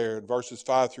in it there in verses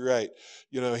 5 through 8.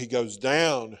 He goes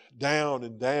down, down,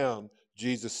 and down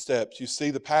Jesus' steps. You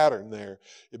see the pattern there.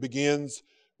 It begins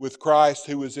with Christ,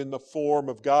 who was in the form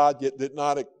of God, yet did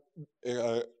not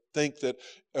think that,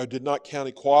 or did not count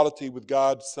equality with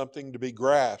God something to be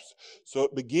grasped. So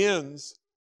it begins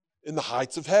in the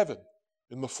heights of heaven,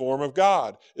 in the form of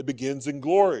God. It begins in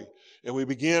glory. And we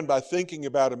begin by thinking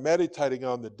about and meditating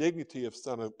on the dignity of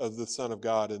the Son of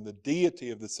God and the deity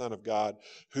of the Son of God,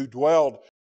 who dwelled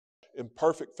in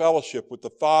perfect fellowship with the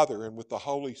Father and with the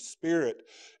Holy Spirit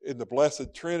in the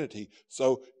blessed Trinity.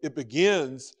 So it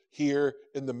begins here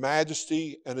in the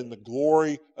majesty and in the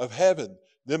glory of heaven.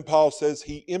 Then Paul says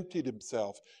he emptied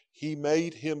himself. He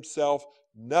made himself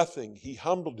nothing. He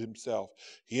humbled himself.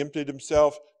 He emptied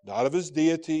himself not of his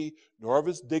deity, nor of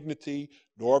his dignity,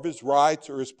 nor of his rights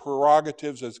or his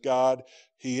prerogatives as God.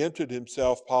 He emptied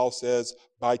himself, Paul says,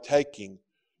 by taking.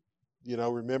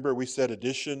 Remember we said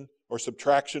addition or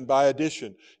subtraction by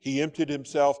addition. He emptied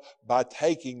himself by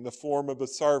taking the form of a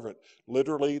servant,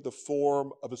 literally the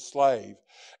form of a slave.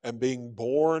 And being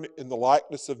born in the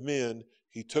likeness of men,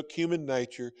 he took human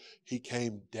nature. He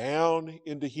came down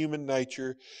into human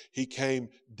nature. He came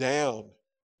down.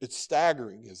 It's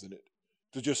staggering, isn't it?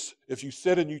 If you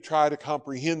sit and you try to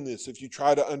comprehend this, if you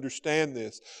try to understand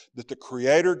this, that the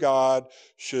Creator God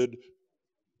should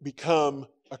become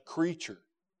a creature,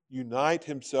 unite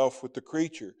himself with the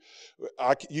creature.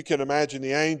 You can imagine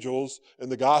the angels,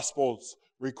 and the Gospels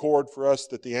record for us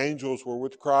that the angels were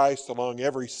with Christ along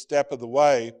every step of the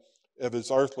way of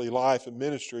his earthly life and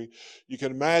ministry. You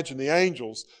can imagine the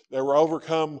angels, they were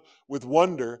overcome with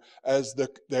wonder as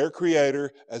their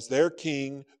Creator, as their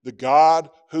King, the God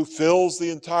who fills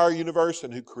the entire universe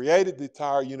and who created the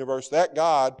entire universe. That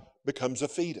God becomes a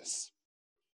fetus.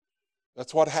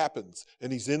 That's what happens.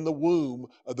 And he's in the womb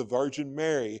of the Virgin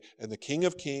Mary, and the King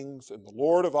of Kings and the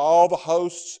Lord of all the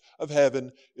hosts of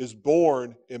heaven is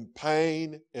born in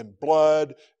pain and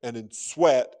blood and in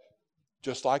sweat,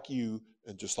 just like you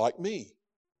and just like me,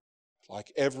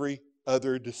 like every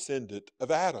other descendant of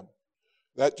Adam.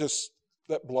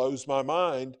 That blows my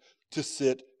mind to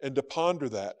sit and to ponder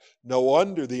that. No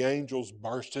wonder the angels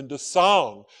burst into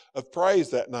song of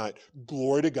praise that night.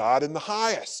 Glory to God in the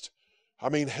highest. I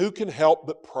mean, who can help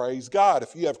but praise God?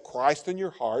 If you have Christ in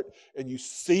your heart and you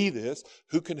see this,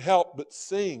 who can help but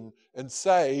sing and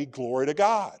say, glory to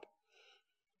God?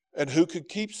 And who could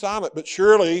keep silent? But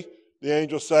surely, the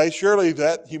angels say, surely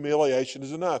that humiliation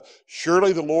is enough.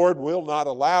 Surely the Lord will not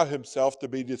allow himself to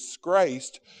be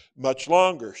disgraced much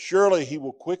longer. Surely he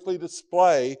will quickly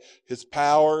display his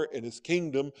power and his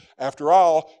kingdom. After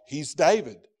all, he's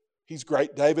David. He's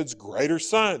David's greater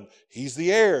son. He's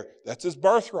the heir. That's his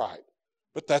birthright.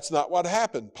 But that's not what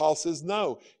happened. Paul says,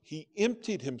 no, he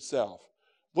emptied himself.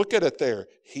 Look at it there.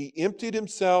 He emptied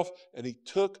himself and he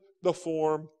took the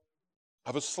form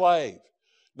of a slave.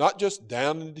 Not just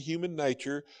down into human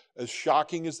nature, as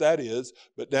shocking as that is,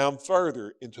 but down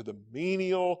further into the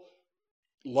menial,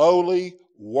 lowly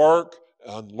work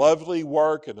and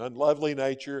unlovely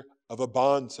nature of a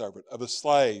bondservant, of a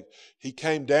slave. He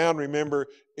came down, remember,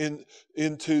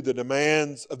 into the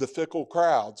demands of the fickle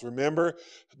crowds. Remember,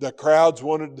 the crowds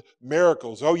wanted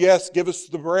miracles. Oh yes, give us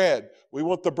the bread. We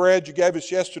want the bread you gave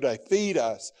us yesterday. Feed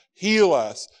us, heal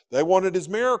us. They wanted his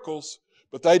miracles,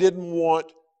 but they didn't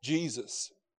want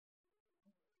Jesus.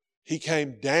 He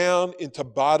came down into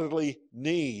bodily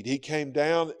need. He came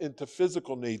down into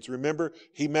physical needs. Remember,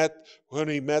 when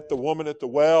he met the woman at the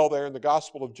well there in the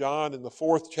Gospel of John in the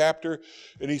 4th chapter,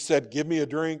 and he said, give me a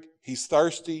drink. He's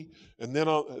thirsty. And then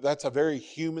that's a very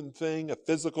human thing, a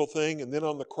physical thing. And then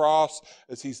on the cross,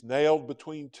 as he's nailed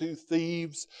between two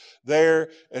thieves there,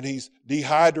 and he's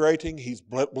dehydrating, he's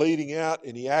bleeding out,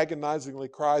 and he agonizingly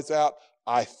cries out,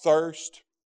 I thirst.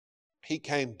 He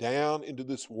came down into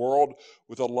this world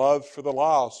with a love for the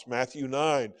lost. Matthew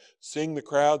 9, seeing the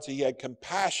crowds, he had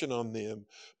compassion on them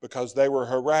because they were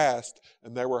harassed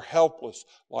and they were helpless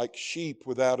like sheep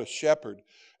without a shepherd.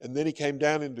 And then he came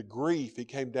down into grief. He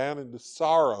came down into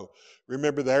sorrow.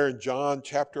 Remember there in John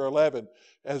chapter 11,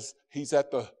 as he's at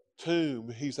the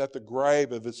tomb, he's at the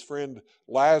grave of his friend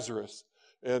Lazarus.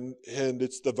 And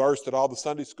it's the verse that all the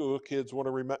Sunday school kids want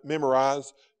to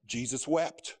memorize. Jesus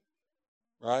wept,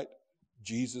 right?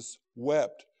 Jesus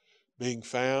wept. Being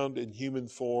found in human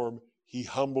form, he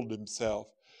humbled himself.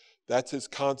 That's his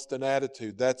constant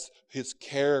attitude. That's his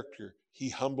character. He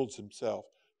humbles himself.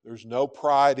 There's no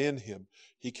pride in him.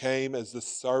 He came as the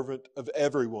servant of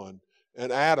everyone.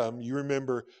 And Adam, you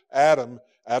remember Adam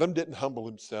didn't humble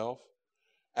himself.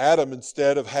 Adam,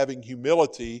 instead of having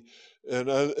humility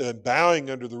and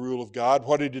bowing under the rule of God,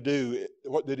 what did he do?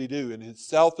 What did he do? In his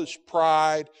selfish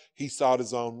pride, he sought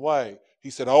his own way. He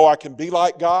said, oh, I can be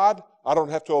like God. I don't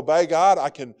have to obey God.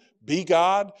 I can be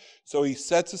God. So he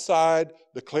sets aside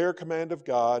the clear command of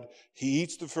God. He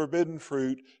eats the forbidden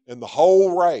fruit, and the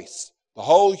whole race The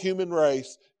whole human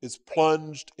race is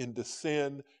plunged into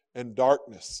sin and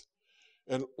darkness.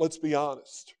 And let's be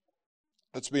honest.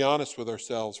 Let's be honest with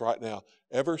ourselves right now.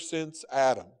 Ever since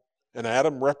Adam, and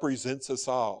Adam represents us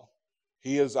all.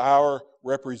 He is our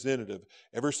representative.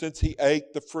 Ever since he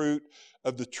ate the fruit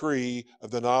of the tree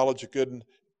of the knowledge of good and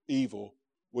evil,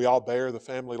 we all bear the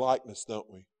family likeness, don't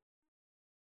we?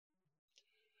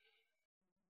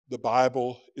 The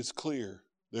Bible is clear.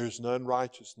 There's none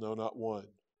righteous, no, not one.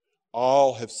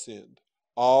 All have sinned.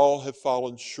 All have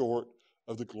fallen short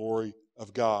of the glory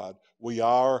of God. We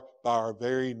are, by our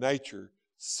very nature,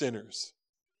 sinners.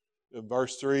 In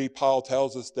verse 3, Paul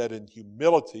tells us that in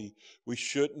humility, we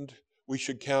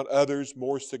should count others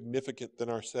more significant than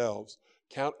ourselves.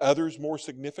 Count others more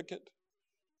significant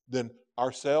than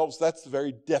ourselves? That's the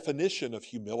very definition of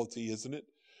humility, isn't it?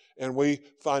 And we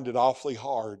find it awfully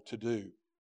hard to do.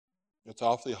 It's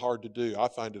awfully hard to do. I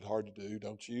find it hard to do,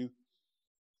 don't you?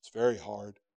 It's very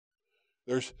hard.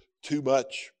 There's too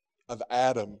much of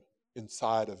Adam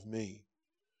inside of me.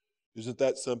 Isn't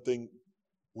that something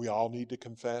we all need to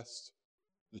confess?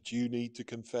 That you need to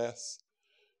confess?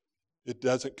 It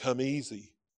doesn't come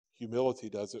easy. Humility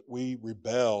doesn't. We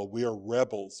rebel. We are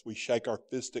rebels. We shake our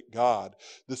fist at God.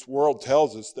 This world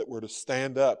tells us that we're to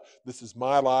stand up. This is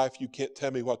my life. You can't tell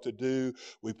me what to do.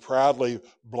 We proudly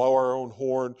blow our own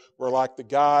horn. We're like the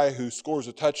guy who scores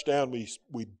a touchdown.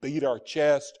 We beat our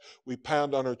chest. We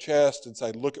pound on our chest and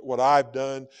say, look at what I've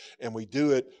done. And we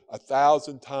do it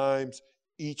 1,000 times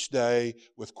each day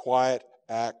with quiet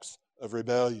acts of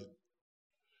rebellion.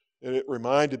 And it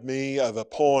reminded me of a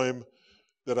poem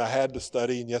that I had to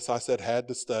study, and yes, I said had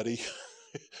to study,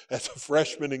 as a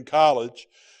freshman in college,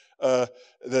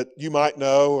 that you might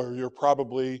know or you're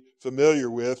probably familiar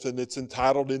with, and it's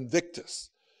entitled Invictus.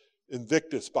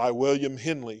 Invictus by William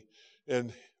Henley.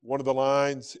 And one of the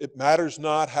lines, it matters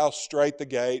not how straight the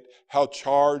gate, how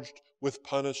charged with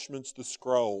punishments the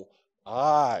scroll.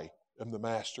 I am the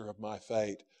master of my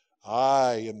fate.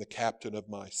 I am the captain of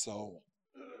my soul.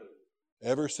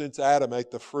 Ever since Adam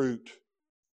ate the fruit,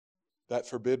 that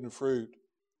forbidden fruit,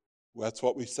 well, that's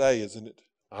what we say, isn't it?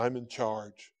 I'm in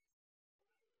charge.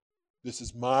 This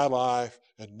is my life,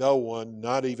 and no one,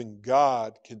 not even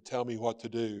God, can tell me what to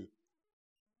do.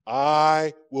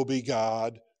 I will be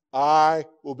God. I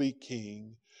will be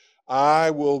king.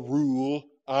 I will rule.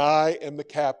 I am the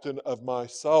captain of my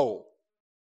soul.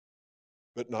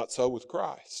 But not so with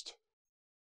Christ.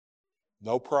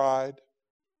 No pride,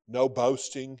 no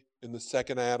boasting in the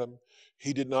second Adam.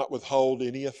 He did not withhold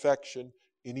any affection,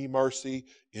 any mercy,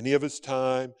 any of his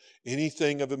time,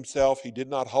 anything of himself. He did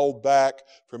not hold back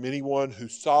from anyone who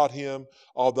sought him.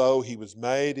 Although he was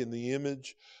made in the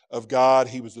image of God,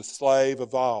 he was a slave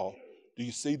of all. Do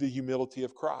you see the humility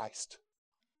of Christ?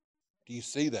 Do you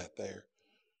see that there?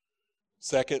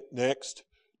 Second, next,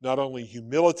 not only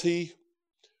humility,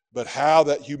 but how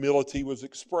that humility was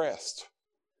expressed.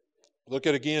 Look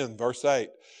at again, verse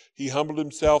 8. He humbled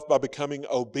himself by becoming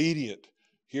obedient.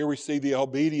 Here we see the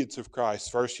obedience of Christ.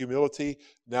 First humility,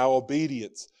 now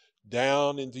obedience.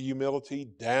 Down into humility,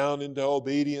 down into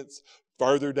obedience,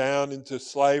 further down into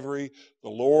slavery. The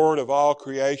Lord of all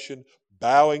creation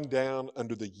bowing down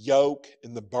under the yoke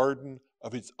and the burden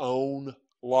of his own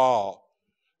law.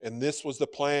 And this was the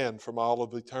plan from all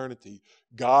of eternity.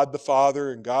 God the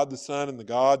Father and God the Son and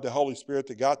God the Holy Spirit,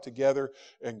 they got together,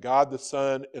 and God the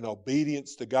Son, in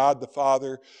obedience to God the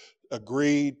Father,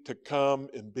 agreed to come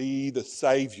and be the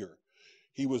Savior.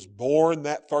 He was born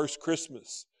that first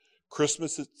Christmas.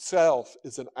 Christmas itself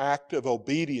is an act of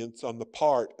obedience on the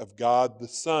part of God the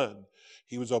Son.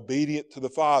 He was obedient to the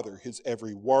Father. His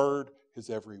every word, his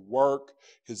every work,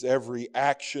 his every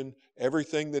action,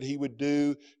 everything that he would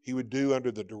do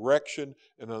under the direction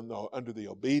and under the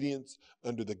obedience,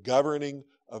 under the governing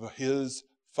of his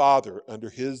Father, under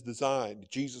his design.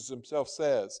 Jesus himself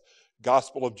says,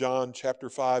 Gospel of John chapter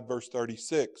 5 verse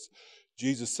 36,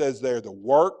 Jesus says there, the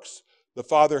works the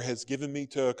Father has given me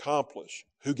to accomplish.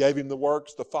 Who gave him the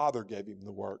works? The Father gave him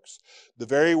the works. The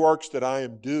very works that I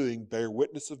am doing bear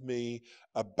witness of me,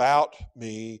 about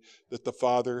me, that the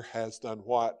Father has done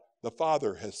what? The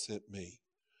Father has sent me.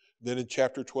 Then in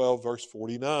chapter 12 verse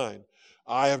 49,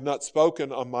 I have not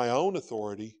spoken on my own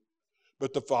authority,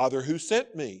 but the Father who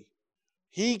sent me.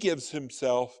 He gives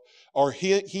himself, or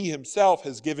he himself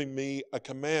has given me a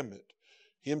commandment.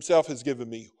 He himself has given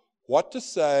me what to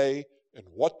say and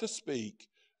what to speak,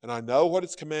 and I know what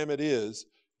his commandment is,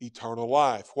 eternal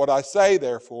life. What I say,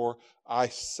 therefore, I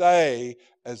say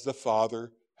as the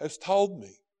Father has told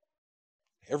me.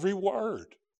 Every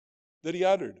word that he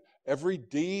uttered, every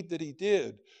deed that he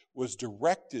did was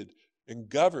directed and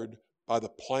governed by the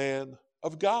plan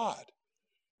of God.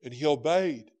 and he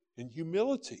obeyed in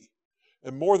humility.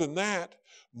 And more than that,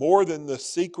 more than the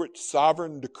secret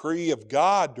sovereign decree of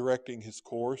God directing his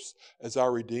course as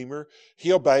our Redeemer,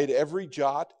 he obeyed every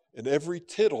jot and every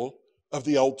tittle of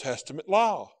the Old Testament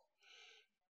law.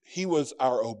 He was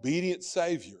our obedient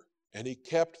Savior, and he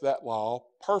kept that law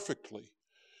perfectly.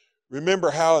 Remember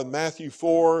how in Matthew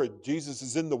 4, Jesus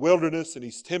is in the wilderness and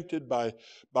he's tempted by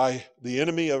the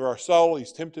enemy of our soul.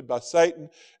 He's tempted by Satan,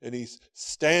 and he's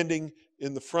standing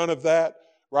in the front of that,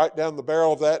 right down the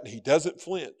barrel of that, and he doesn't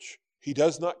flinch. He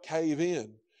does not cave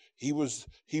in. He was,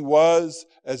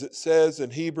 as it says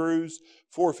in Hebrews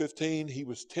 4:15, he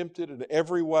was tempted in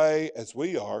every way as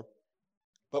we are,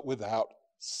 but without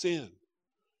sin.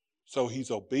 So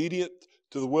he's obedient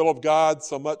to the will of God,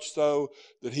 so much so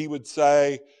that he would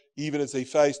say, even as he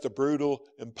faced a brutal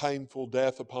and painful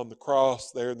death upon the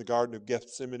cross there in the Garden of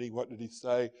Gethsemane, what did he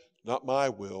say? Not my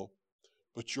will,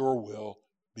 but your will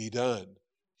be done.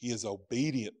 He is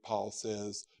obedient, Paul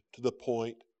says, to the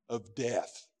point of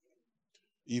death,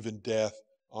 even death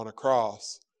on a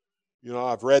cross. You know,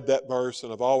 I've read that verse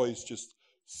and I've always just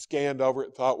scanned over it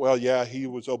and thought, well, yeah, he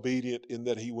was obedient in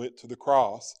that he went to the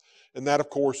cross. And that, of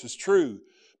course, is true.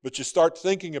 But you start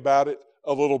thinking about it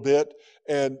a little bit,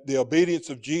 and the obedience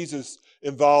of Jesus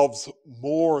involves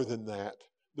more than that.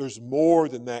 There's more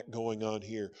than that going on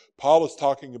here. Paul is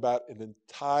talking about an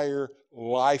entire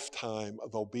lifetime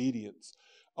of obedience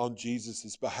on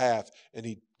Jesus' behalf. And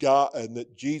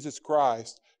that Jesus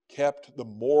Christ kept the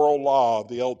moral law of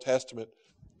the Old Testament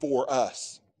for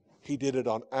us. He did it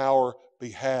on our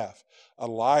behalf. A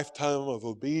lifetime of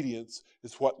obedience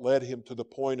is what led him to the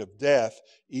point of death,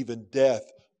 even death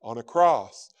on a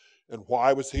cross. And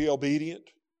why was he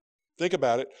obedient? Think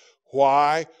about it.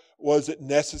 Why was it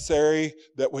necessary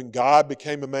that when God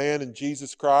became a man in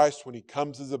Jesus Christ, when he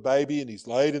comes as a baby and he's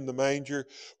laid in the manger,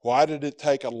 why did it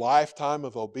take a lifetime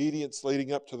of obedience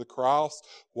leading up to the cross?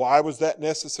 Why was that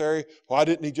necessary? Why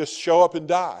didn't he just show up and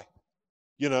die?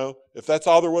 You know, if that's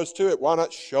all there was to it, why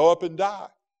not show up and die?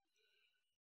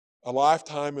 A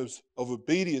lifetime of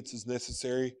obedience is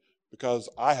necessary because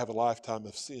I have a lifetime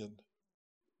of sin.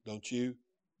 Don't you?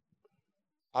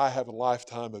 I have a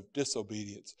lifetime of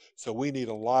disobedience. So we need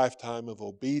a lifetime of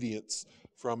obedience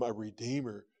from a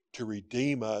Redeemer to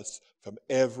redeem us from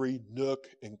every nook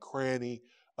and cranny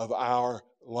of our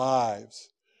lives.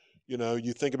 You know,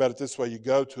 you think about it this way. You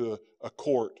go to a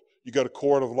court. You go to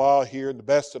court of law here, and the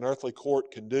best an earthly court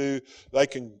can do, they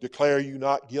can declare you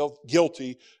not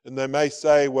guilty, and they may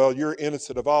say, well, you're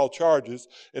innocent of all charges,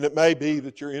 and it may be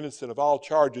that you're innocent of all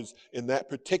charges in that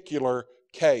particular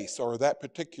case or that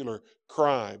particular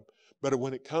crime. But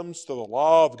when it comes to the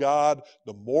law of God,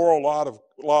 the moral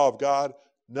law of God,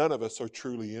 none of us are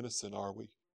truly innocent, are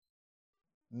we?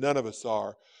 None of us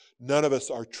are. None of us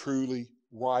are truly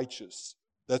righteous.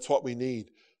 That's what we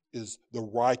need, is the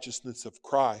righteousness of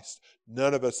Christ.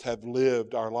 None of us have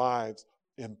lived our lives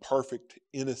in perfect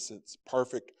innocence,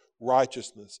 perfect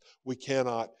righteousness.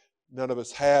 None of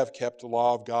us have kept the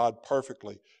law of God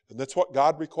perfectly. And that's what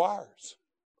God requires.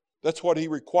 That's what he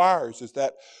requires, is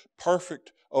that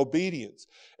perfect obedience.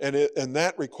 And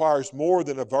that requires more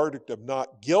than a verdict of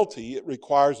not guilty. It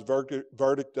requires a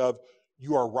verdict of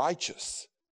you are righteous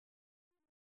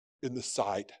in the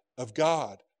sight of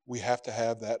God. We have to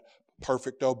have that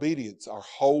perfect obedience. Our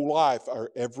whole life,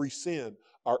 our every sin,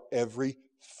 our every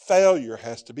failure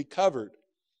has to be covered.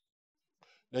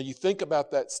 Now you think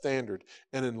about that standard,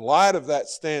 and in light of that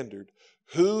standard,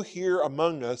 who here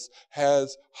among us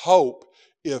has hope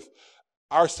if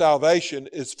our salvation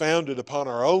is founded upon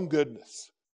our own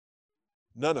goodness?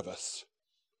 None of us.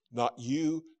 Not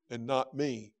you and not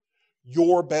me.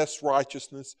 Your best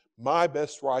righteousness, my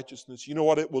best righteousness, you know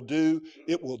what it will do?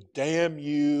 It will damn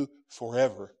you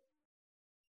forever.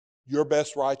 Your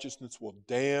best righteousness will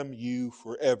damn you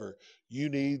forever. You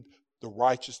need the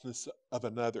righteousness of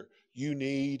another. You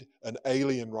need an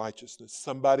alien righteousness,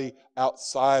 somebody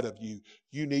outside of you.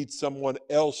 You need someone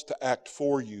else to act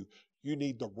for you. You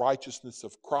need the righteousness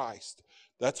of Christ.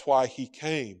 That's why he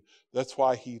came. That's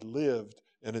why he lived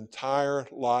an entire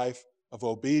life of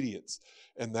obedience.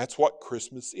 And that's what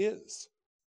Christmas is.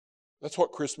 That's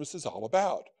what Christmas is all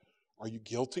about. Are you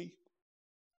guilty?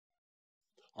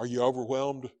 Are you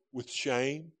overwhelmed with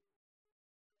shame?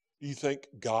 Do you think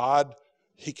God,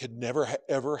 he could never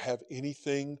ever have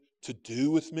anything to do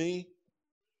with me?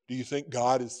 Do you think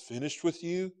God is finished with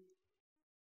you?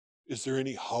 Is there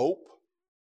any hope?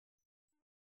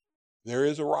 There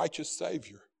is a righteous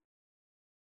Savior.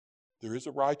 There is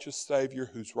a righteous Savior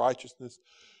whose righteousness,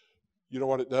 you know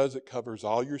what it does? It covers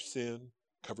all your sin,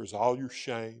 covers all your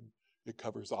shame, it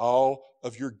covers all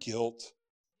of your guilt.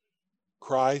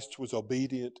 Christ was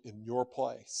obedient in your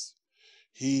place.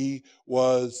 He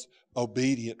was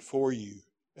obedient for you.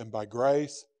 And by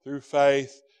grace, through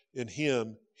faith in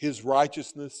Him, His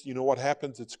righteousness, you know what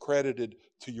happens? It's credited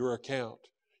to your account.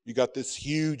 You got this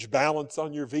huge balance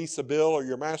on your Visa bill or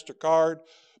your MasterCard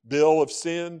bill of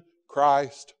sin.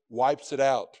 Christ wipes it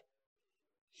out.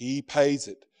 He pays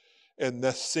it. And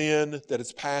the sin that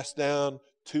is passed down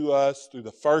to us through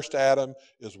the first Adam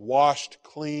is washed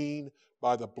clean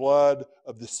by the blood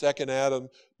of the second Adam,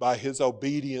 by his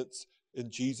obedience in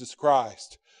Jesus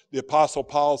Christ. The Apostle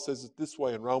Paul says it this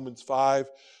way in Romans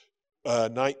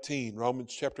 5:19.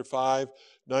 Romans chapter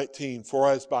 5:19. For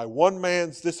as by one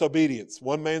man's disobedience,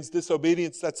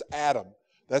 that's Adam.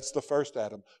 That's the first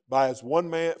Adam.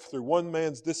 Through one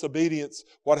man's disobedience,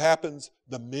 what happens?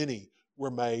 The many were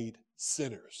made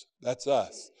sinners. That's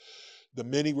us. The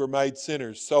many were made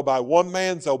sinners. So by one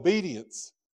man's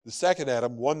obedience, the second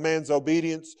Adam, one man's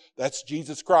obedience, that's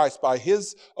Jesus Christ. By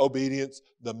his obedience,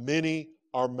 the many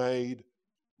are made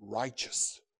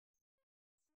righteous.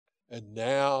 And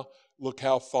now, look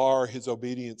how far his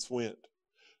obedience went.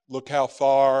 Look how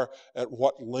far, at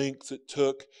what lengths it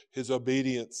took his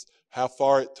obedience, how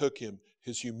far it took him.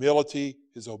 His humility,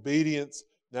 his obedience.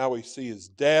 Now we see his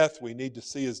death. We need to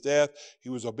see his death. He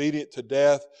was obedient to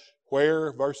death.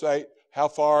 Where? Verse 8. How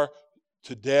far?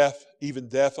 To death, even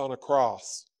death on a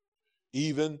cross.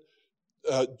 Even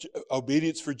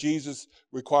obedience for Jesus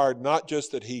required not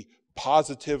just that he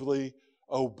positively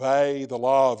obey the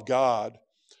law of God,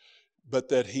 but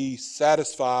that he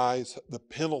satisfies the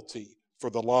penalty for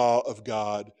the law of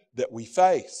God that we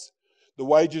face. The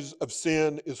wages of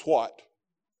sin is what?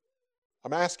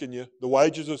 I'm asking you, the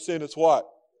wages of sin is what?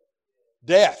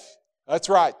 Death. That's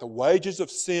right. The wages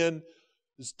of sin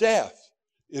is death.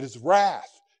 It is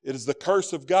wrath. It is the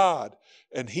curse of God.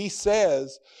 And he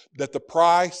says that the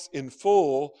price in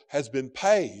full has been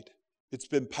paid. It's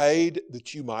been paid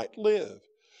that you might live.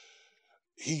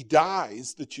 He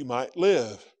dies that you might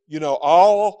live. You know,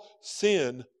 all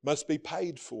sin must be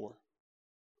paid for.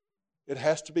 It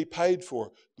has to be paid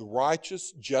for. The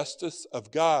righteous justice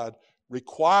of God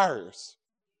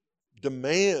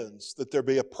demands that there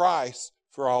be a price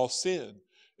for all sin.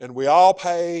 And we all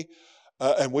pay,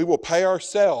 and we will pay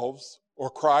ourselves, or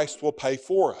Christ will pay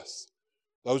for us.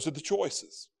 Those are the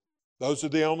choices. Those are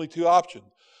the only two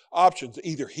options.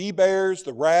 Either he bears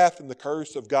the wrath and the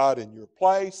curse of God in your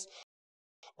place,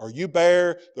 or you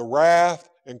bear the wrath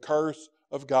and curse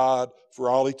of God for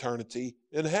all eternity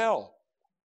in hell.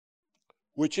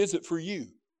 Which is it for you?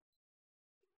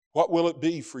 What will it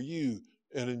be for you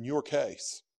and in your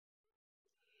case?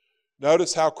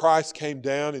 Notice how Christ came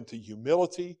down into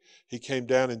humility. He came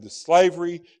down into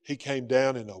slavery. He came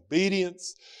down in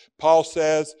obedience. Paul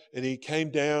says, and he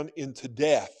came down into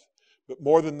death. But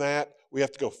more than that, we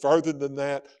have to go further than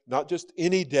that. Not just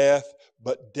any death,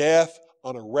 but death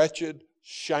on a wretched,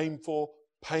 shameful,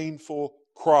 painful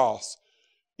cross.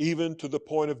 Even to the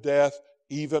point of death,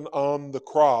 even on the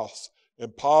cross.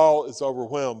 And Paul is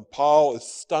overwhelmed. Paul is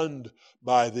stunned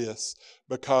by this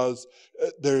because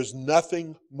there's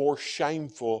nothing more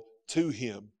shameful to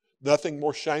him. Nothing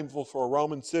more shameful for a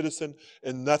Roman citizen,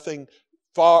 and nothing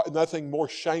more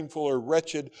shameful or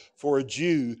wretched for a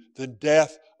Jew than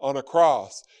death on a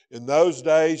cross. In those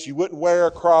days, you wouldn't wear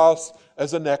a cross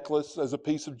as a necklace, as a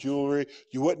piece of jewelry.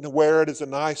 You wouldn't wear it as a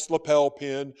nice lapel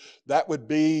pin. That would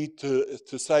be,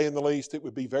 to say in the least, it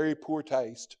would be very poor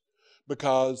taste,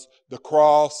 because the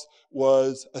cross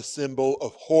was a symbol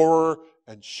of horror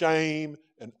and shame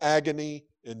and agony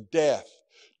and death.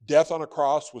 Death on a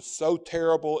cross was so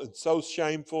terrible and so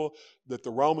shameful that the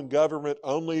Roman government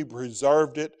only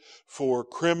reserved it for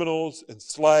criminals and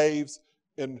slaves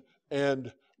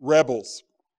and rebels.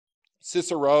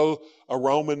 Cicero, a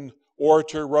Roman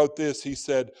orator, wrote this. He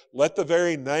said, "Let the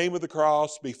very name of the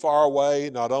cross be far away,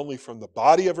 not only from the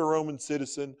body of a Roman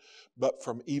citizen, but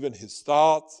from even his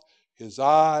thoughts, his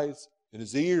eyes, and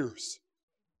his ears."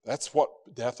 That's what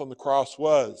death on the cross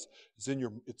was.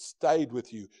 It stayed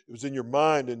with you. It was in your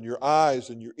mind and your eyes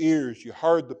and your ears. You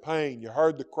heard the pain. You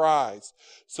heard the cries.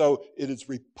 So it is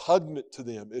repugnant to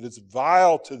them. It is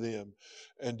vile to them.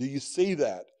 And do you see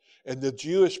that? And the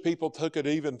Jewish people took it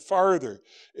even further.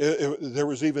 There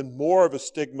was even more of a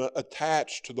stigma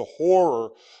attached to the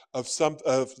horror of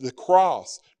the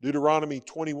cross. Deuteronomy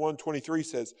 21:23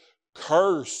 says,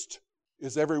 "Cursed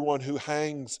is everyone who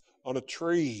hangs on a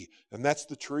tree," and that's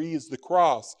the tree is the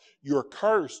cross. You're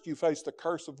cursed. You face the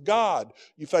curse of God.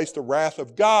 You face the wrath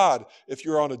of God if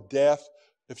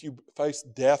you face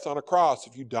death on a cross,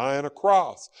 if you die on a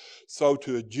cross. So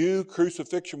to a Jew,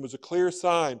 crucifixion was a clear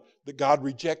sign that God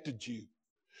rejected you.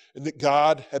 and that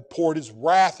God had poured his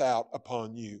wrath out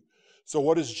upon you. So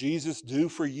what does Jesus do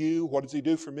for you? What does he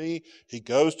do for me? He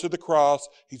goes to the cross,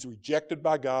 he's rejected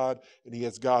by God, and he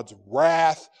has God's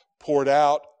wrath poured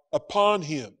out upon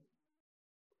him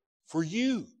for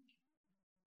you.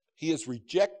 He is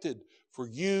rejected for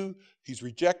you. He's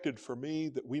rejected for me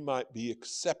that we might be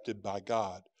accepted by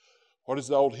God. What does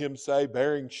the old hymn say?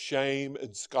 Bearing shame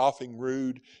and scoffing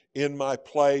rude, in my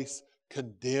place,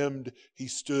 condemned he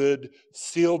stood,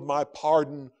 sealed my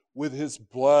pardon with his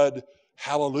blood.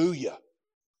 Hallelujah.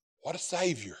 What a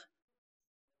Savior.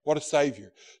 What a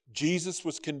Savior. Jesus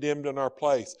was condemned in our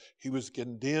place. He was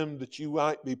condemned that you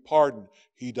might be pardoned.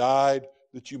 He died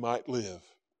that you might live.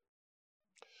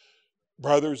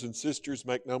 Brothers and sisters,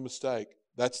 make no mistake,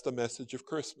 that's the message of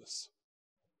Christmas.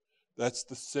 That's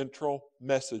the central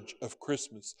message of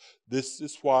Christmas. This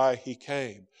is why he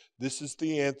came. This is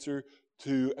the answer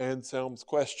to Anselm's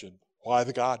question. Why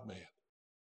the God-man?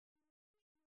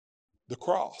 The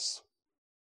cross.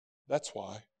 That's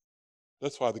why.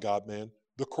 That's why the God-man.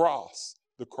 The cross.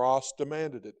 The cross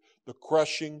demanded it. The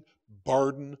crushing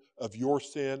burden of your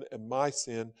sin and my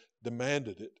sin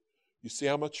demanded it. You see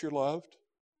how much you're loved?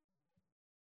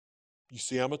 You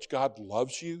see how much God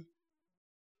loves you?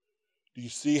 Do you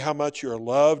see how much you're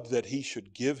loved that he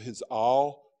should give his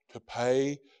all to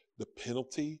pay the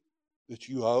penalty that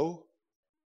you owe?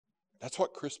 That's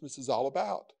what Christmas is all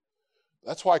about.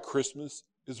 That's why Christmas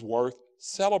is worth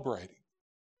celebrating.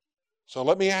 So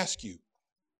let me ask you,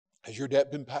 has your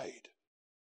debt been paid?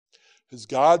 Has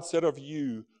God said of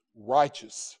you,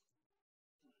 righteous?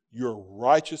 You're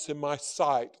righteous in my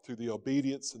sight through the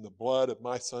obedience and the blood of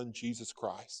my Son, Jesus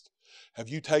Christ. Have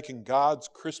you taken God's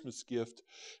Christmas gift?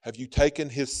 Have you taken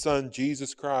his Son,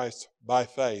 Jesus Christ, by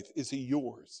faith? Is he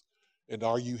yours? And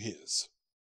are you his?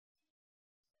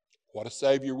 What a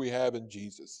Savior we have in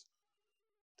Jesus.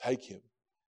 Take him.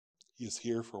 He is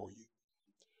here for you.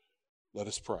 Let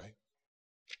us pray.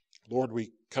 Lord,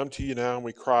 we come to you now and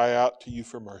we cry out to you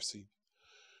for mercy.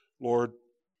 Lord,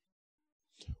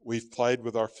 we've played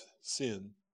with our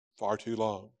sin far too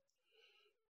long.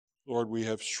 Lord, we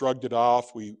have shrugged it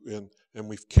off and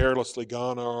we've carelessly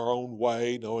gone our own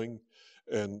way, knowing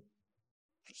and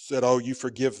said, oh, you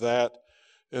forgive that.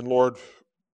 And Lord,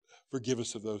 forgive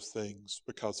us of those things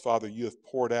because, Father, you have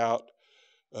poured out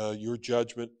your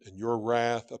judgment and your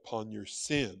wrath upon your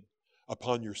sin,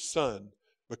 upon your Son,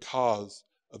 because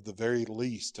of the very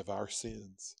least of our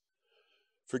sins.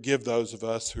 Forgive those of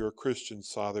us who are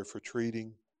Christians, Father, for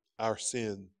treating our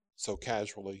sin so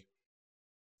casually.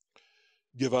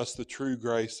 Give us the true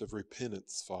grace of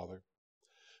repentance, Father.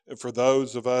 And for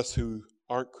those of us who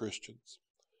aren't Christians,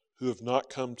 who have not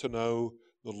come to know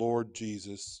the Lord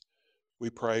Jesus, we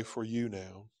pray for you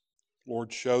now.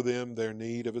 Lord, show them their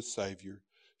need of a Savior.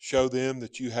 Show them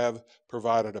that you have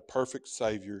provided a perfect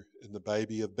Savior in the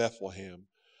baby of Bethlehem,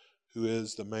 who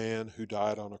is the man who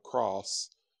died on a cross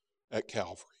at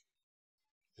Calvary.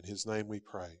 In his name we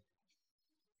pray.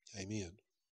 Amen.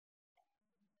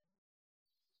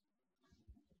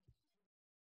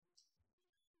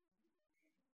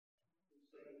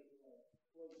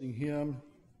 Hymn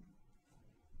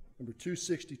number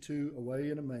 262, Away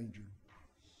in a Manger.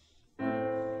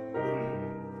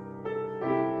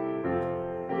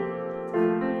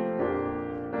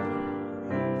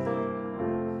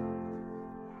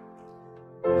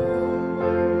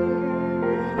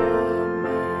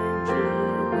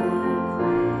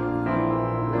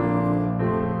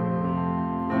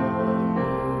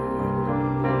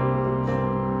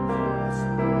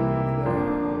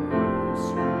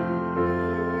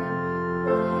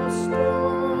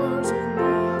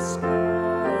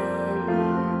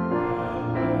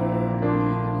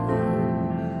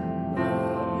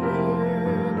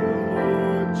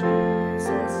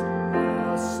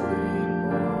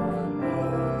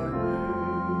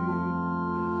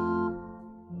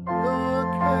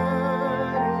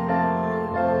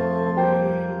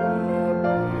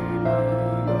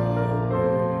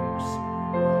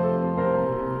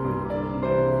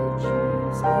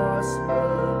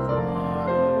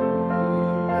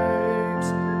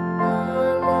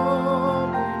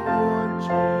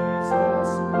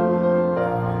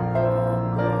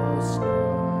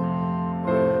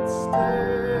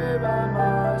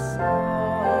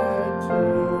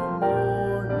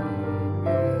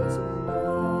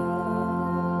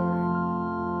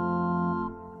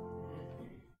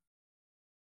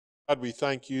 God, we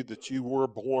thank you that you were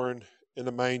born in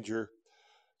a manger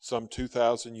some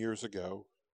 2,000 years ago.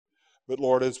 But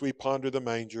Lord, as we ponder the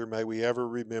manger, may we ever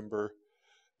remember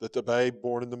that the babe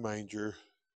born in the manger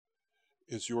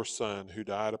is your Son who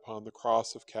died upon the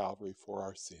cross of Calvary for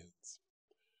our sins.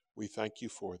 We thank you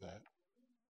for that.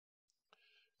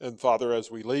 And Father,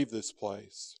 as we leave this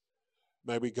place,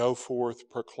 may we go forth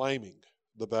proclaiming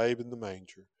the babe in the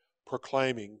manger,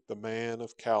 proclaiming the man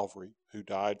of Calvary who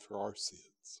died for our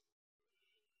sins.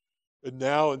 And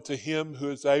now unto him who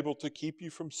is able to keep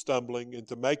you from stumbling and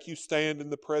to make you stand in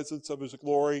the presence of his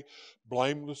glory,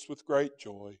 blameless with great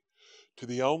joy, to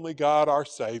the only God our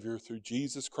Savior, through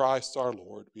Jesus Christ our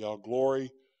Lord, be all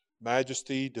glory,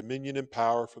 majesty, dominion, and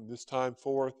power from this time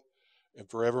forth and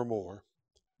forevermore.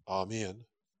 Amen.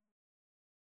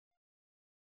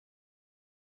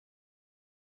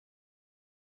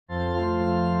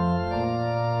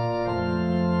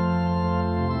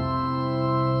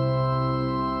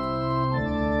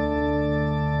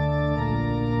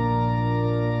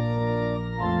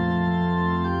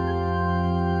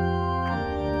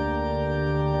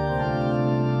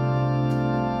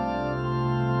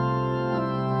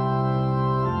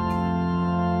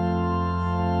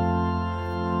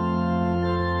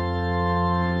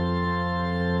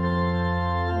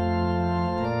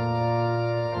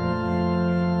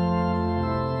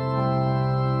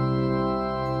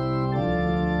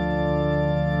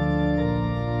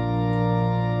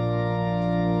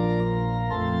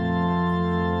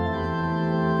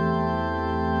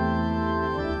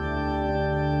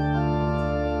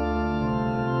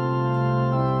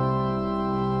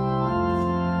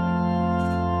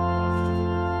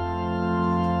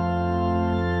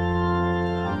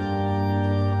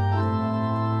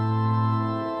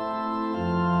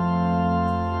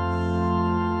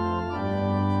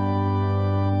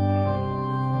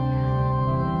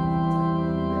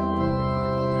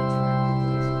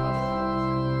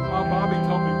 Bobby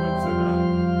told me Wednesday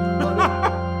night.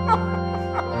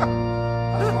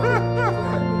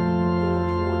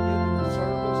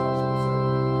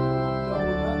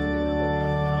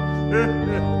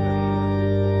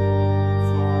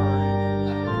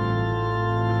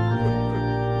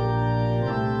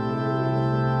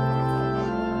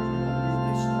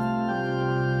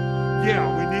 Yeah,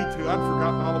 we need to. I'd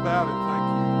forgotten all about it. Thank you.